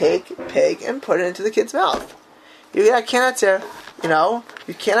cannot take pig and put it into the kid's mouth. You cannot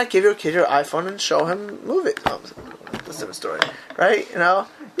you cannot give your kid your iPhone and show him move it. That's a different story. Right?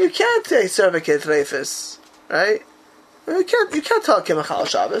 You can't serve a kid treifus. Right? You can't tell a kid Machal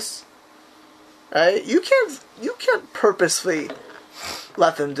Shabbos. Right? You can't purposely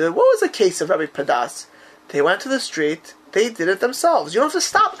let them do it. What was the case of Rabbi Padas? They went to the street, they did it themselves. You don't have to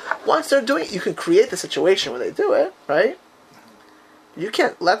stop. Once they're doing it, you can create the situation where they do it, right? You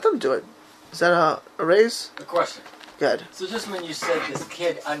can't let them do it. Is that a raise? A question. Good. So just when you said this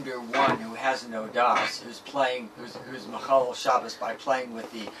kid under one who has no das, who's Machal Shabbos by playing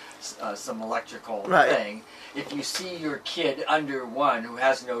with the some electrical thing, if you see your kid under one who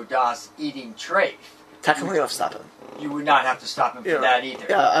has no das eating treif, technically you don't stop him. You would not have to stop him for that either.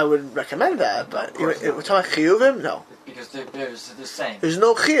 Yeah, I would recommend that, but we're talking about chiyuvim? No. Because there's the same. There's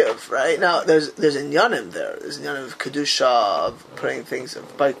no chiyuv, right? Now, there's inyanim there. There's inyanim of kedusha, of putting things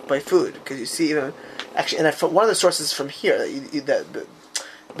by food. Because you see even... Actually, and one of the sources from here,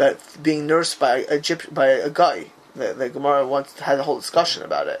 that being nursed by a guy, the Gemara once had a whole discussion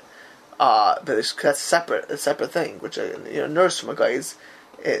about it. But that's a separate thing, which nurse from a guy is...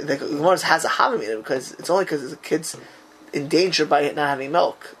 The Gemara has a havamina because it's only because the kid's in danger by not having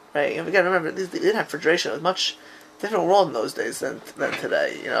milk, right? And again, remember they didn't have refrigeration. It was much different world in those days than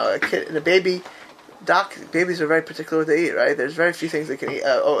today. A kid and a baby. Babies are very particular what they eat, right? There's very few things they can eat.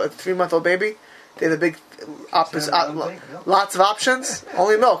 A 3-month-old baby, they have a big opposite, lots of options.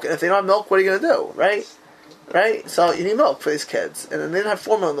 Only milk, and if they don't have milk, what are you going to do, right? Right. So you need milk for these kids, and then they didn't have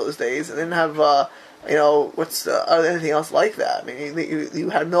formula in those days, and they didn't have. Anything else like that? I mean, you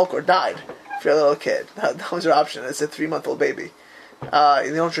had milk or died for your little kid. That was your option. It's a 3-month-old baby. You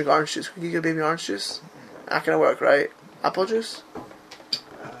don't drink orange juice. Can you give a baby orange juice? Not gonna work, right? Apple juice?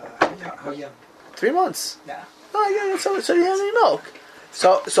 How young? 3 months. Yeah. Oh yeah. So you have any milk?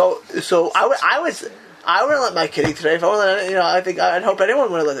 So I wouldn't let my kid eat today. If I wouldn't, I'd hope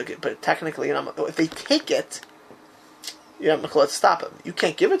anyone would let their kid. But technically, if they take it, you're not going to stop them. You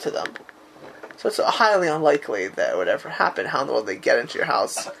can't give it to them. So it's highly unlikely that it would ever happen. How in the world they get into your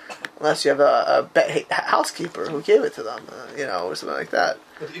house, unless you have a housekeeper who gave it to them, or something like that.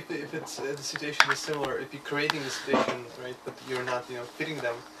 But if it's the situation is similar, if you're creating the situation, right, but you're not, feeding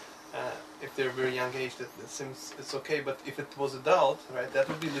them, if they're very young age, that it seems it's okay. But if it was adult, right, that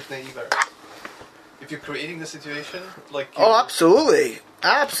would be lifnei iver. If you're creating the situation, absolutely,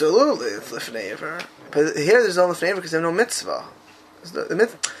 it's lifnei iver. But here there's no lifnei iver because there's no mitzvah.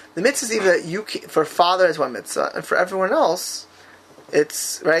 The mitzvah is even that for father is one mitzvah, and for everyone else,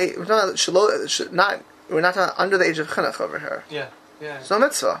 it's right. We're not under the age of chinuch over here. Yeah. It's no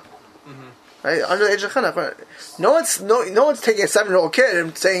mitzvah. Mm-hmm. Right, under the age of chinuch. No one's taking a 7-year-old kid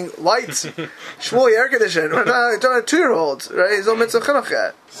and saying lights, shmuli air condition. We're not doing a 2-year-old. Right, there's no mitzvah chinuch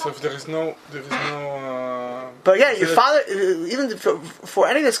yet. So if there is no. But again, your father, even for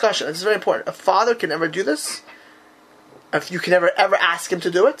any discussion, this is very important. A father can never do this. If you can never ever ask him to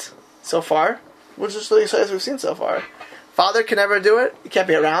do it, so far, which is really as we've seen so far, father can never do it. You can't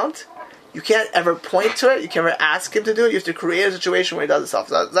be around. You can't ever point to it. You can never ask him to do it. You have to create a situation where he does it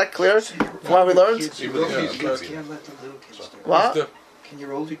himself. Is that clear? So from what we learned. Kids can't let the little kids do it. What? Can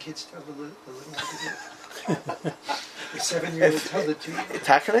your older kids tell the little ones to do it? The 7-year-old tell the 2-year-old.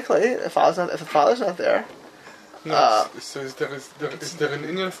 Technically, if the father's not there. No, so is there an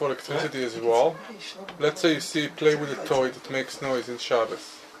Indian for electricity as well? Let's say you see play with a toy that makes noise in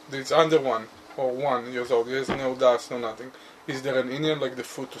Shabbos. It's under 1 or 1 years old. He has no das, no nothing. Is there an Indian like the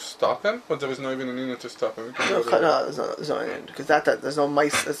food to stop him, or there is not even an Indian to stop him? No, there's no Indian because there's no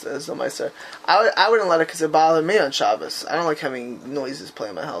mice. There's no mice there. I wouldn't let it because it bothered me on Shabbos. I don't like having noises play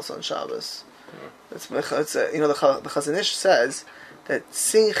in my house on Shabbos. Yeah. The Chazon Ish says that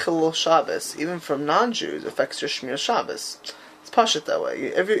seeing Chilul Shabbos, even from non-Jews, affects your Shmir Shabbos. It's pashut that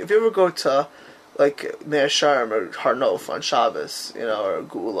way. If you ever go to like Meir Sharm or Harnof on Shabbos, or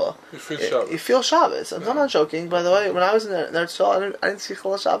Gula, you feel Shabbos. You feel Shabbos. I'm not joking. By the way, when I was in Eretz Yisrael, I didn't see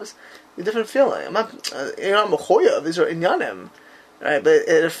Chilul Shabbos. It's a different feeling. I'm not, mechoyav. These are inyanim, right? But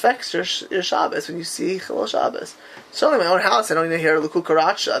it affects your Shabbos when you see Chilul Shabbos. Certainly, in my own house, I don't even hear Lukul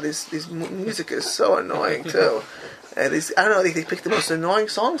Karacha. This music is so annoying too. And I don't know. They pick the most annoying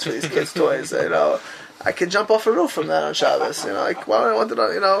songs for these kids' toys. I could jump off a roof from that on Shabbos. Like why would I want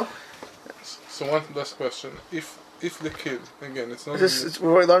to? So one last question: If the kid again, it's not.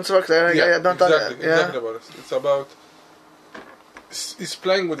 We learned to work there. I've not done it. Exactly about it. It's about. He's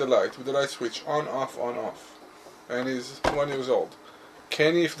playing with the light switch on off, and he's 1 year old.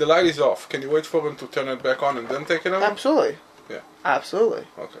 Can he, if the light is off, can you wait for him to turn it back on and then take it out? Absolutely. Yeah. Absolutely.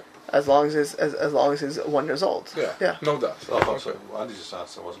 Okay. As long as he's 1 year old. Yeah. Yeah. No doubt. Okay. Andy just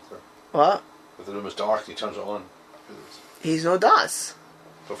asked, I wasn't clear. What? If the room is dark, he turns it on. He's no das.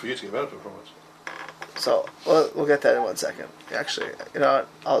 But for you to get benefit from it. So we'll get that in 1 second. Actually,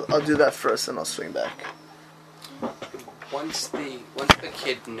 I'll do that first, and I'll swing back. Once the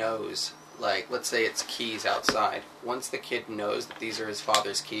kid knows, like let's say it's keys outside. Once the kid knows that these are his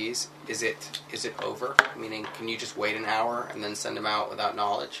father's keys, is it over? Meaning, can you just wait an hour and then send him out without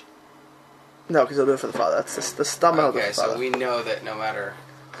knowledge? No, because he'll do it for the father. That's the stomach of the father. Okay, so we know that no matter.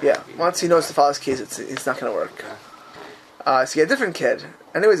 Yeah, once he knows the father's keys, it's not going to work. So you get a different kid.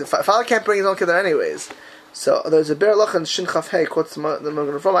 Anyways, the father can't bring his own kid there anyways. So there's a Be'er Lachan Shin Chaf Hey quotes the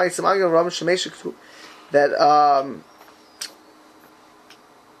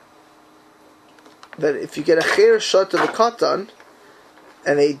that if you get a Chair shot of a Katan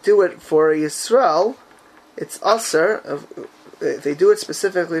and they do it for Yisrael, it's Aser. If they do it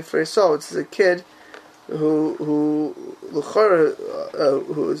specifically for Yisrael, it's a kid who's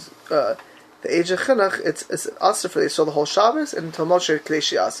the age of Chinuch, it's Aser for Yisrael the whole Shabbos and until Moshe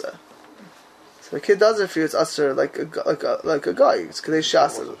Kadesh Yasa. So the kid does it for you, it's Aser like a guy. It's Kadesh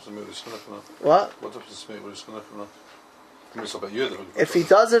Yasa. What? What does it with his Chinuch? It's about you. If he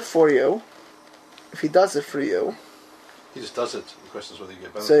does it for you, he just does it. The question is whether you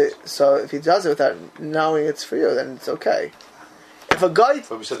get benefits. So if he does it without knowing it's for you, then it's okay. If a guy,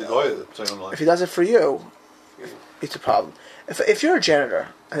 but we said the guy saying online. If he does it for you, it's a problem. If you're a janitor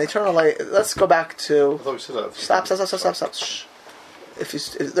and they turn on a light, let's go back to. I thought we said that. Stop. Shh.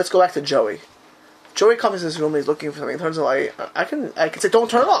 Let's go back to Joey. Joey comes in his room and he's looking for something. Turns on the light. I can say, don't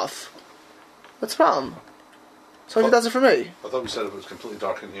turn it off. What's the problem? So if he does it for me. I thought we said if it was completely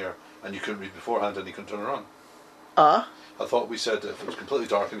dark in here and you couldn't read beforehand, and you couldn't turn it on. I thought we said if it was completely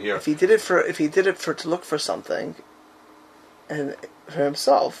dark in here. If he did it for to look for something, and for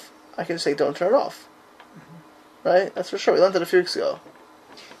himself, I can say don't turn it off. Mm-hmm. Right? That's for sure. We learned it a few weeks ago.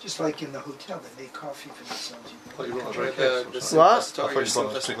 Just like in the hotel, they make coffee for themselves. I thought you were very What? I thought you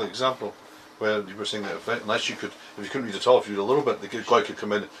brought a particular example where you were saying that unless you could, if you couldn't read at all, if you did a little bit, the guy could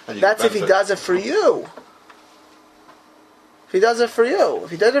come in and you. That's if he does it for you. If he does it for you,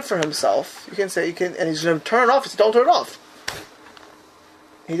 if he did it for himself, you can say and he's going to turn it off. He said, don't turn it off.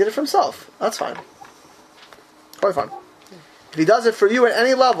 He did it for himself. That's fine. Totally fine. If he does it for you at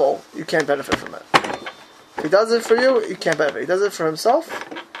any level, you can't benefit from it. If he does it for you, you can't benefit. He does it for himself,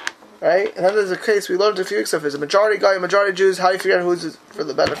 right? And then there's a case we learned a few weeks ago. If there's a majority guy, a majority Jews, how do you figure out who's for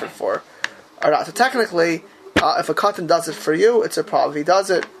the benefit for, or not? So technically, If a katan does it for you, it's a problem. If he does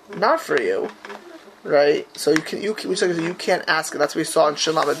it not for you, right? So you can't ask it. That's what we saw in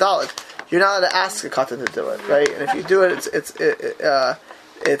Shalom Adalit. You're not allowed to ask a katan to do it, right? And if you do it,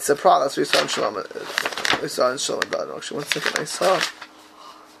 it's a problem. That's what we saw in Shalom. We saw in Shalom Adalit. Actually, 1 second, I saw.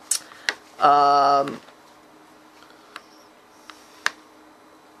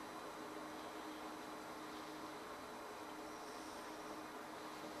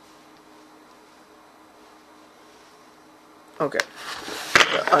 Okay.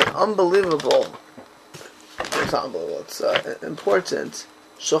 Unbelievable. It's not unbelievable. It's important.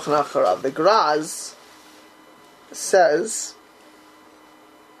 Shulchan Aruch Harav. The Graz says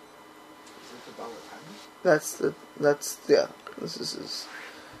that's yeah. This is his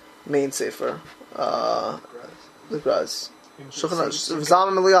main sefer. The Graz. Shulchan Aruch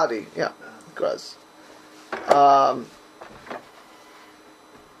Zalman Eliadi. Yeah. Graz.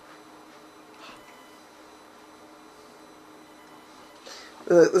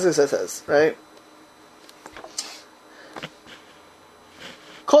 This is what it says, right?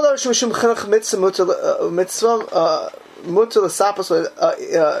 Kol davar shemishum chinuch mitzvah mutar l'sapos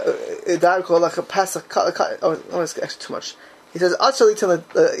idar kol pesach. Oh, it's actually too much. He says asli till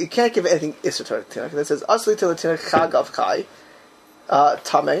you can't give anything iser to a tinuk. It says asli till the tinuk chagav kai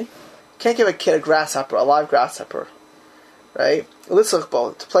tamei. Can't give a kid a grasshopper, a live grasshopper, right? Litzach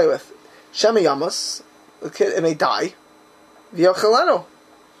bo to play with. Shema yamas, the kid it may die. V'yochaleno.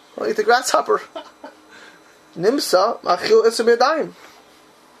 Well, eat the grasshopper. Nimsa machil itzum yadayim.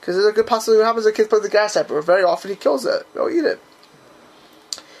 Because there's a good possibility what happens if a kid plays the grasshopper. Very often he kills it. Go eat it.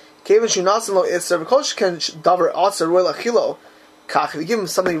 Kevin shunasim lo itzer v'kol can davar aser roy lachilo. Kach, if you give him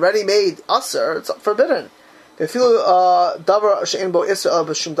something ready-made aser, it's forbidden. If you davar she'en bo itzer el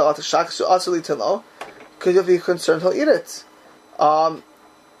b'shum dalat hashak so aser litelo, because if you're concerned he'll eat it. But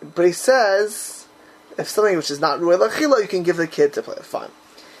he says if something which is not roy lachilo, you can give the kid to play it. Fine.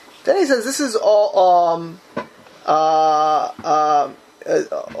 Then he says this is all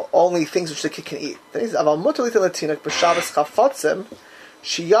only things which the kid can eat. Then he says aval mutar litin latinak b'shavas chafatzim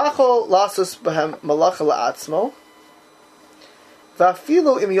sheyachol lasos behem malacha la'atzmo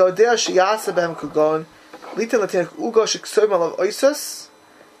va'afilu im yodea sheyasa behem kugon litin latinak ugo sheksoy malav oisus.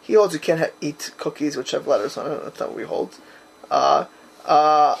 He holds you can't eat cookies which have letters on it. That's not what we hold. Aval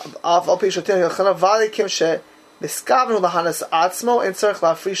pishotin yachana v'alikim she Miskaven lahanas atzmo and tzarich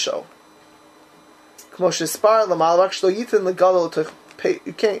lafrisho. K'moshe spar lamalvak shlo yitin legalo to pay.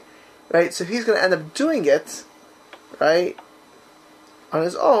 You can't, right? So if he's going to end up doing it, right, on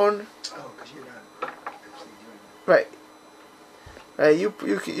his own. Oh, because you're not actually doing it. Right. Right. You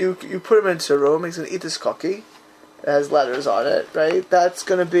put him into a room. He's going to eat this cookie. It has letters on it, right? That's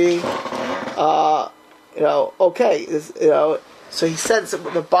going to be, okay. So he said. So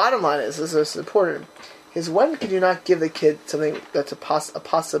the bottom line is this is important. Is when can you not give the kid something that's a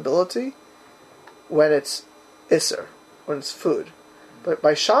possibility when it's iser, when it's food. But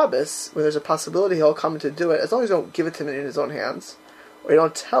by Shabbos, when there's a possibility he'll come to do it, as long as you don't give it to him in his own hands, or you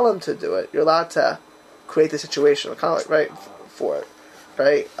don't tell him to do it, you're allowed to create the situation, kind of like, right, for it,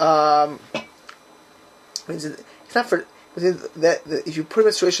 right? It's not for, if you put him in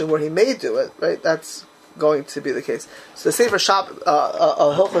a situation where he may do it, right, that's going to be the case. So the Sefer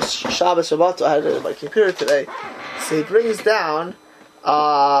Hilchos Shabbos Shabbat, I had it on my computer today. So he brings down,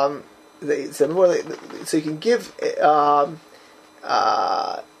 so you can give a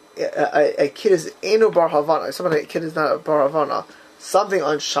kid is Eno Bar Havana. A kid is not a Bar Havana. Something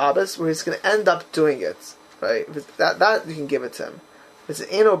on Shabbos where he's going to end up doing it, right? That you can give it to him. It's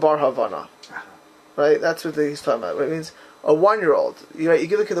Eno Bar Havana, right? That's what he's talking about. It means a 1-year-old. You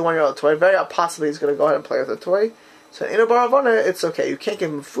give the kid a 1-year-old toy. Very possibly he's going to go ahead and play with the toy. So in a bar havana, it's okay. You can't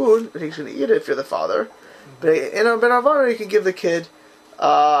give him food, but he's going to eat it if you're the father. But in a bar havana, you can give the kid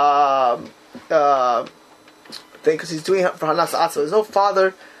thing because he's doing it for hanas atzma. There's no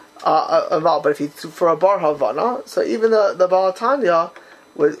father involved. But if he's for a bar havana, so even the balatanya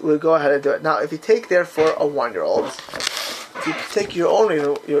would go ahead and do it. Now, if you take therefore a 1-year-old, if you take your own,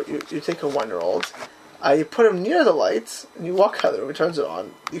 you take a 1-year-old. You put him near the lights, and you walk out of the room, he turns it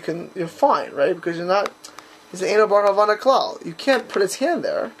on. You're fine, right? Because you're not. He's an Eno Bar Havana Klal. You can't put his hand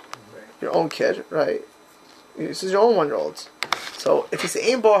there. Your own kid, right? This is your own 1-year-old. So if he's an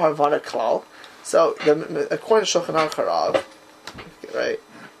Eno Bar Havana Klal, so according to Shulchan Aruch Harav, right?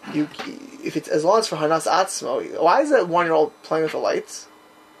 If it's as long as for Hanas Atzmo, why is that 1-year-old playing with the lights?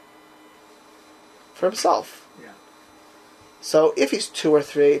 For himself. Yeah. So if he's 2 or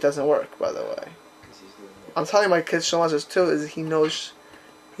 3, it doesn't work. By the way. I'm telling my kids Shalom too is he knows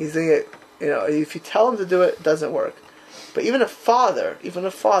he's doing it. If you tell him to do it, it doesn't work. But even a father, if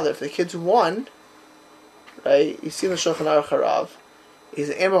the kid's 1, right? You see in the Shulchan Aruch Harav, he's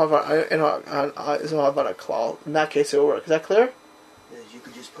an Havana klal. In that case, it will work. Is that clear? You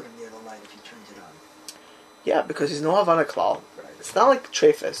could just put him near the light if he turns it on. Yeah, because he's no Havana klal. Right. It's not like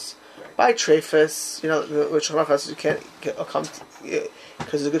Treifus. Right. By Treifus, which Shulchan you can't come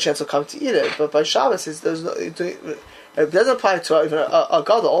because there's a good chance he'll come to eat it. But by Shabbos, there's no. It doesn't apply to even a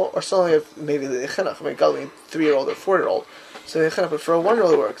gadol or certainly maybe the chinuch. I mean, gadol means 3-year-old or 4-year-old. So the chinuch, but for a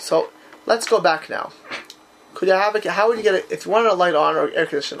 1-year-old, it works. So let's go back now. Could you have it? How would you get it if you wanted a light on or air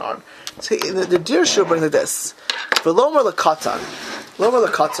conditioning on? See, the deer should bring like this. V'lomer lekatan,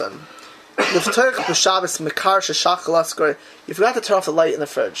 L'ftayich b'Shabbos mekar sheshach laskor. You forgot to turn off the light in the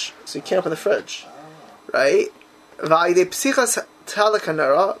fridge, so you can't open the fridge, right? V'ayidei psichas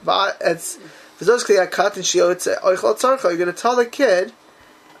talakanera v'etz. You're going to tell the kid,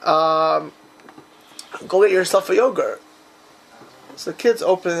 go get yourself a yogurt. So the kids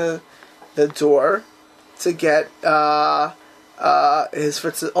open the door to get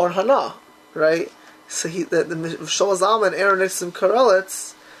his own hana, right? So the Shlomo Zalman and Aaron Nixon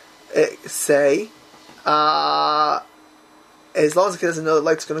Karelitz say, as long as the kid doesn't know the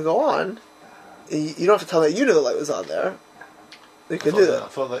light's going to go on, you don't have to tell that you knew the light was on there. You can do that. I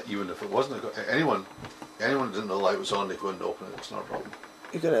thought that even if it wasn't anyone who didn't know the light was on, they couldn't open it. It's not a problem.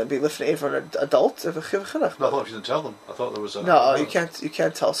 You're going to be lifting it for an adult? No, I thought you didn't tell them. I thought there was a... No, you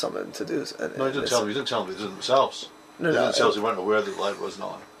can't tell someone to do... No, you didn't tell them. You didn't tell them. They did it themselves. They did it themselves. They weren't aware that the light was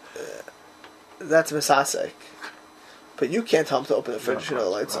on. That's misasek. But you can't tell them to open the fridge if you know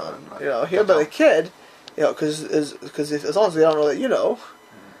the light's on. Right. Here by the kid, because as long as they don't know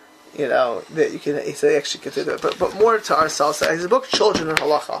that that you can, so they actually can do it. But more to ourselves, his book Children in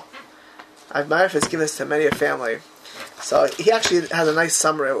Halacha. I've given this to many a family. So he actually has a nice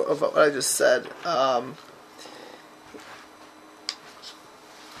summary of what I just said. I'll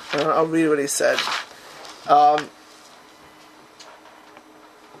read what he said.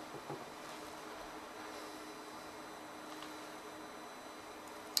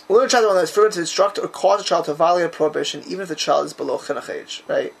 We're trying to forbidden to instruct or cause a child to violate a prohibition, even if the child is below chinuch age,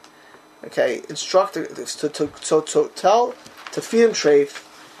 right? Okay, instruct to tell, to feed him treif,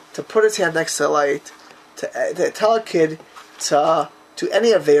 to put his hand next to the light, to tell a kid to do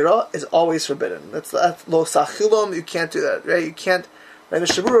any avera is always forbidden. That's lo sachilom. You can't do that, right? You can't. Right, in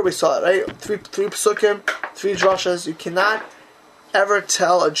the Shabura we saw it, right? Three psukim, 3 drashas. You cannot ever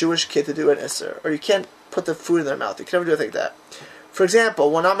tell a Jewish kid to do an isser, or you can't put the food in their mouth. You can never do anything like that. For example,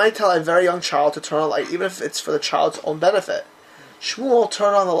 when I might tell a very young child to turn on a light, even if it's for the child's own benefit, Shmuel,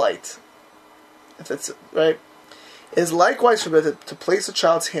 turn on the light. If it's right, it is likewise forbidden to place a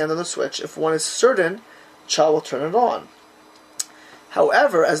child's hand on the switch if one is certain the child will turn it on.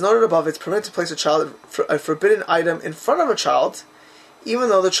 However, as noted above, it's permitted to place a forbidden item in front of a child, even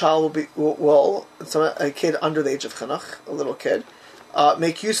though the child a kid under the age of chinuch, a little kid,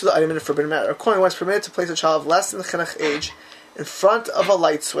 make use of the item in a forbidden manner. Accordingly, it's permitted to place a child of less than the chinuch age in front of a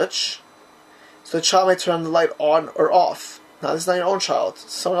light switch, so the child may turn the light on or off. Now, this is not your own child;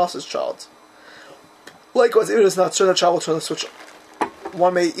 it's someone else's child. Likewise, if it is not certain the child will turn the switch,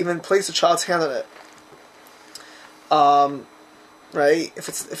 one may even place the child's hand on it. Right? If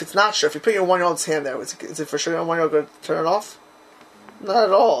it's not sure, if you put your 1-year-old's hand there, is it for sure your 1-year-old going to turn it off? Not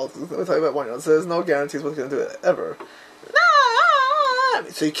at all. We're talking about 1-year-olds. So there's no guarantees what's going to do it ever.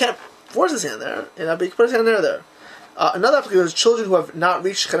 So you can't force his hand there, but you can put his hand there. Another application is children who have not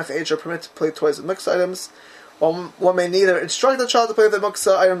reached chinuch age are permitted to play toys with muksa items. One may neither instruct the child to play with the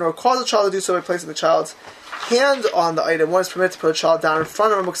muksa item nor cause the child to do so by placing the child's hand on the item. One is permitted to put a child down in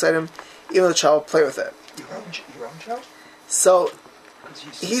front of a muksa item, even though the child will play with it. Your own child? So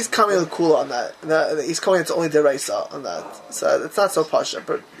he's coming to the cool on that. He's coming to only deraisa on that. So it's not so pasha,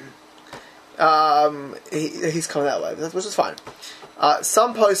 but he's coming that way, which is fine.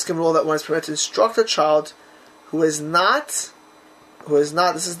 Some poskim can rule that one is permitted to instruct a child who is not.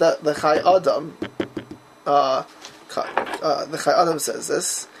 This is the Chai Adam. The Chai Adam says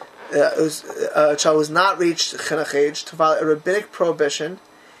this. A child who has not reached chinuch age to violate a rabbinic prohibition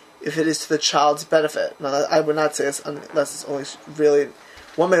if it is to the child's benefit. Now, I would not say this unless it's only really.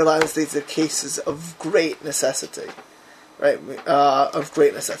 One may allow these are cases of great necessity, right? Of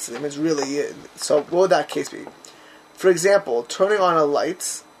great necessity. It means really. So, what would that case be? For example, turning on a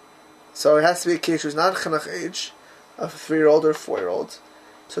light. So it has to be a case who's not chinuch age, a 3-year-old or 4-year-old.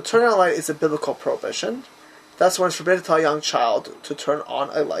 So turning on a light is a biblical prohibition. That's when it's forbidden to tell a young child to turn on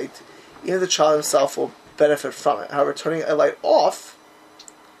a light. Even the child himself will benefit from it. However, turning a light off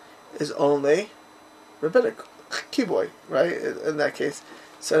is only rabbinic kiboy, right? In that case.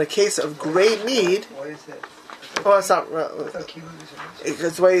 So in a case of great need... Why is that? Well, it's not...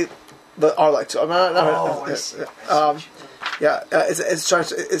 Because the way... But our lights. I'm not. I see. Yeah, it's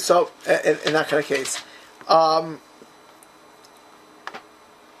so in that kind of case.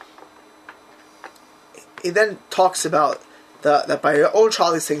 He then talks about that by your own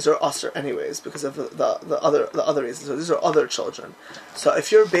child these things are usher anyways because of the other reasons. So these are other children. So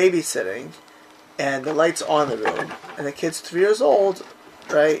if you're babysitting and the light's on in the room and the kid's 3 years old,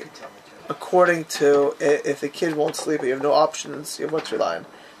 right? According to if the kid won't sleep, you have no options. You have what to rely on.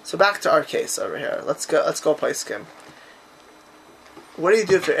 So back to our case over here. Let's go play skim. What do you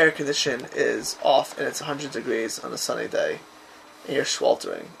do if your air condition is off and it's 100 degrees on a sunny day and you're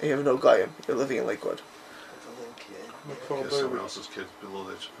sweltering and you have no goyim? You're living in Lakewood. Get someone else's kid below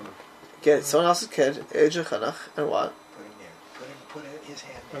the age of Chinuch. Get someone else's kid, age of Chinuch, and what? Put his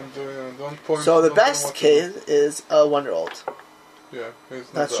hand And don't point. So the don't best kid is a 1-year-old. Yeah,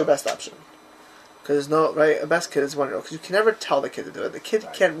 That's your best option. Because a best kid is 1-year-old. Because you can never tell the kid to do it. The kid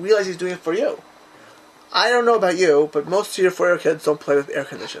can't realize he's doing it for you. I don't know about you, but most 3 or 4 year kids don't play with air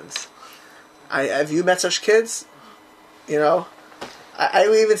conditions. Have you met such kids? You know? I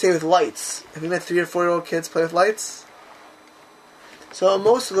would even say with lights. Have you met 3 or 4 year old kids play with lights? So in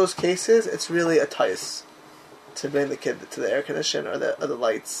most of those cases, it's really a tais to bring the kid to the air condition or the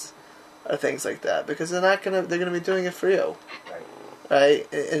lights or things like that, because they're gonna be doing it for you, right?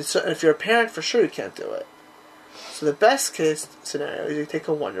 And so if you're a parent, for sure you can't do it. So the best case scenario is you take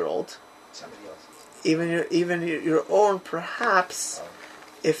a 1-year-old, somebody else, even your own, perhaps,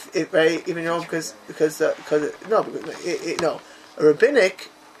 even your own because a rabbinic,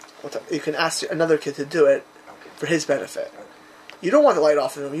 you can ask another kid to do it for his benefit. You don't want the light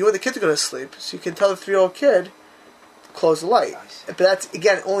off in the room. You want the kid to go to sleep, so you can tell the 3-year-old kid to close the light. But that's,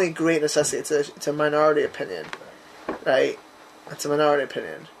 again, only a great necessity. It's a minority opinion, right? It's a minority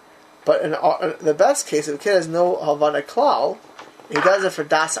opinion. But in the best case, if the kid has no Havana klal, he does it for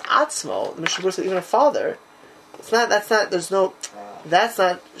das atzmo. The Mishnah says even a father. That's not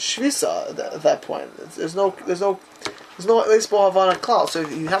shvisa at that point. There's no at least Havana klal. So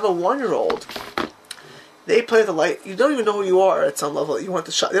if you have a 1-year-old. They play with the light. You don't even know who you are at some level. You want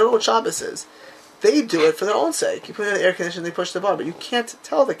they don't know what Shabbos is. They do it for their own sake. You put in the air conditioning, they push the button, but you can't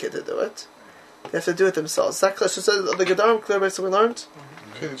tell the kid to do it. They have to do it themselves. Is that clear? So the Gedarim clear based on what we learned.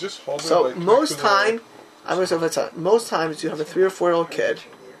 Can you just hold so it, most times you have a 3 or 4 year old kid.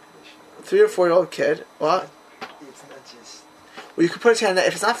 3 or 4 year old kid. What? It's not just. Well, you can put his hand.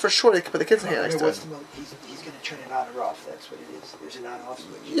 If it's not for sure, they can put the kid's hand next to it. He's going to turn it on or off. That's what it is. There's an on-off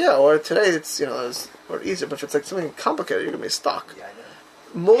switch. Yeah, or today it's or easier. But if it's like something complicated, you're gonna be stuck. Yeah, I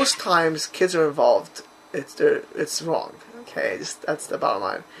know. Most times, kids are involved. It's wrong. Okay, that's the bottom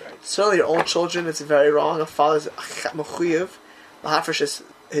line. Right. Certainly, your own children, it's very wrong. A father's mechuyev, lahafresh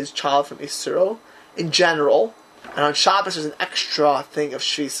his child from Isuro in general, and on Shabbos there's an extra thing of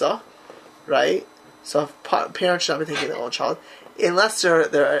shvisa, right? So parents should not be taking their own child. Unless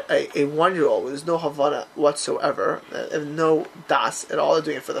they're a 1-year-old, there's no Havana whatsoever, and no das at all, they're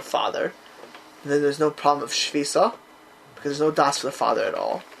doing it for the father. And then there's no problem of shvisa, because there's no das for the father at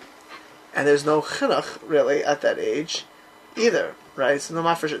all. And there's no chinuch, really, at that age, either, right? So no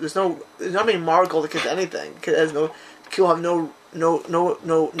matter, there's not being margal the kid to anything. The kid will have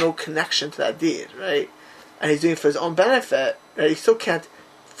no connection to that deed, right? And he's doing it for his own benefit, right? You still can't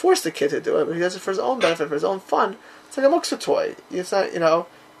force the kid to do it, but he does it for his own benefit, for his own fun. It's like a muksa toy. It's not, you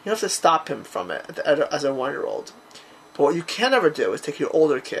have to stop him from it as a 1-year-old. But what you can never do is take your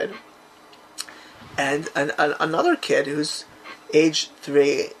older kid and another kid who's age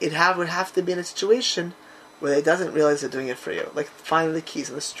 3. Would have to be in a situation where they doesn't realize they're doing it for you, like finding the keys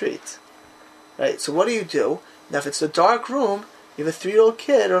in the street, right? So what do you do now? If it's a dark room, you have a 3-year-old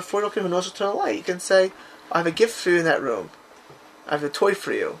kid or a 4-year-old kid who knows how to turn a light. You can say, "I have a gift for you in that room. I have a toy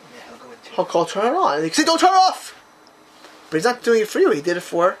for you." Yeah, He'll call, turn it on, and you can say, "Don't turn it off." But he's not doing it for you. He did it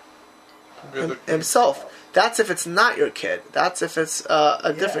for himself. That's if it's not your kid. That's if it's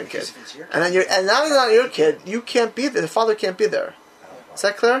a different kid. And now it's not your kid. You can't be there. The father can't be there. Is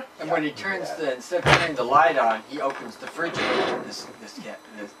that clear? And when he turns instead of turning the light on, he opens the refrigerator.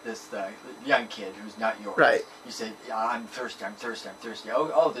 This young kid who's not yours. Right. You say, I'm thirsty.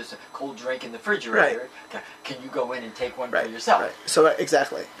 Oh, there's a cold drink in the refrigerator. Right. Can you go in and take one for yourself? Right. So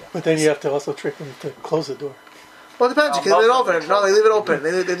exactly. But then you have to also trick them to close the door. Well, it depends. You can leave it open. No, they leave it open.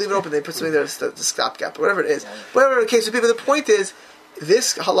 They leave it open. They put something there to stopgap, or whatever it is. Whatever the case would be. But the point is,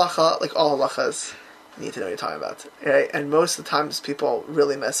 this halacha, like all halachas, you need to know what you're talking about. Right? And most of the times people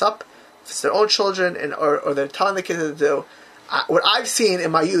really mess up. If it's their own children, or they're telling the kids to do. What I've seen in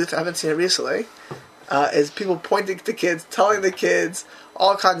my youth, I haven't seen it recently, is people pointing to kids, telling the kids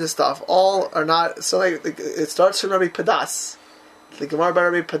all kinds of stuff. All are not. So it starts from Rabbi Padas. The Gemara by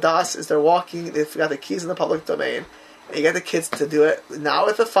Rabbi Padas is they're walking, they forgot the keys in the public domain. And you get the kids to do it, not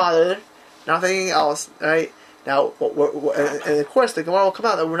with the father, not with anything else, right? Now, and of course, the Gemara will come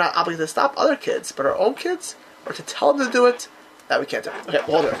out that we're not obligated to stop other kids, but our own kids, or to tell them to do it, that we can't do. Okay,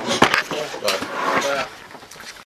 hold it.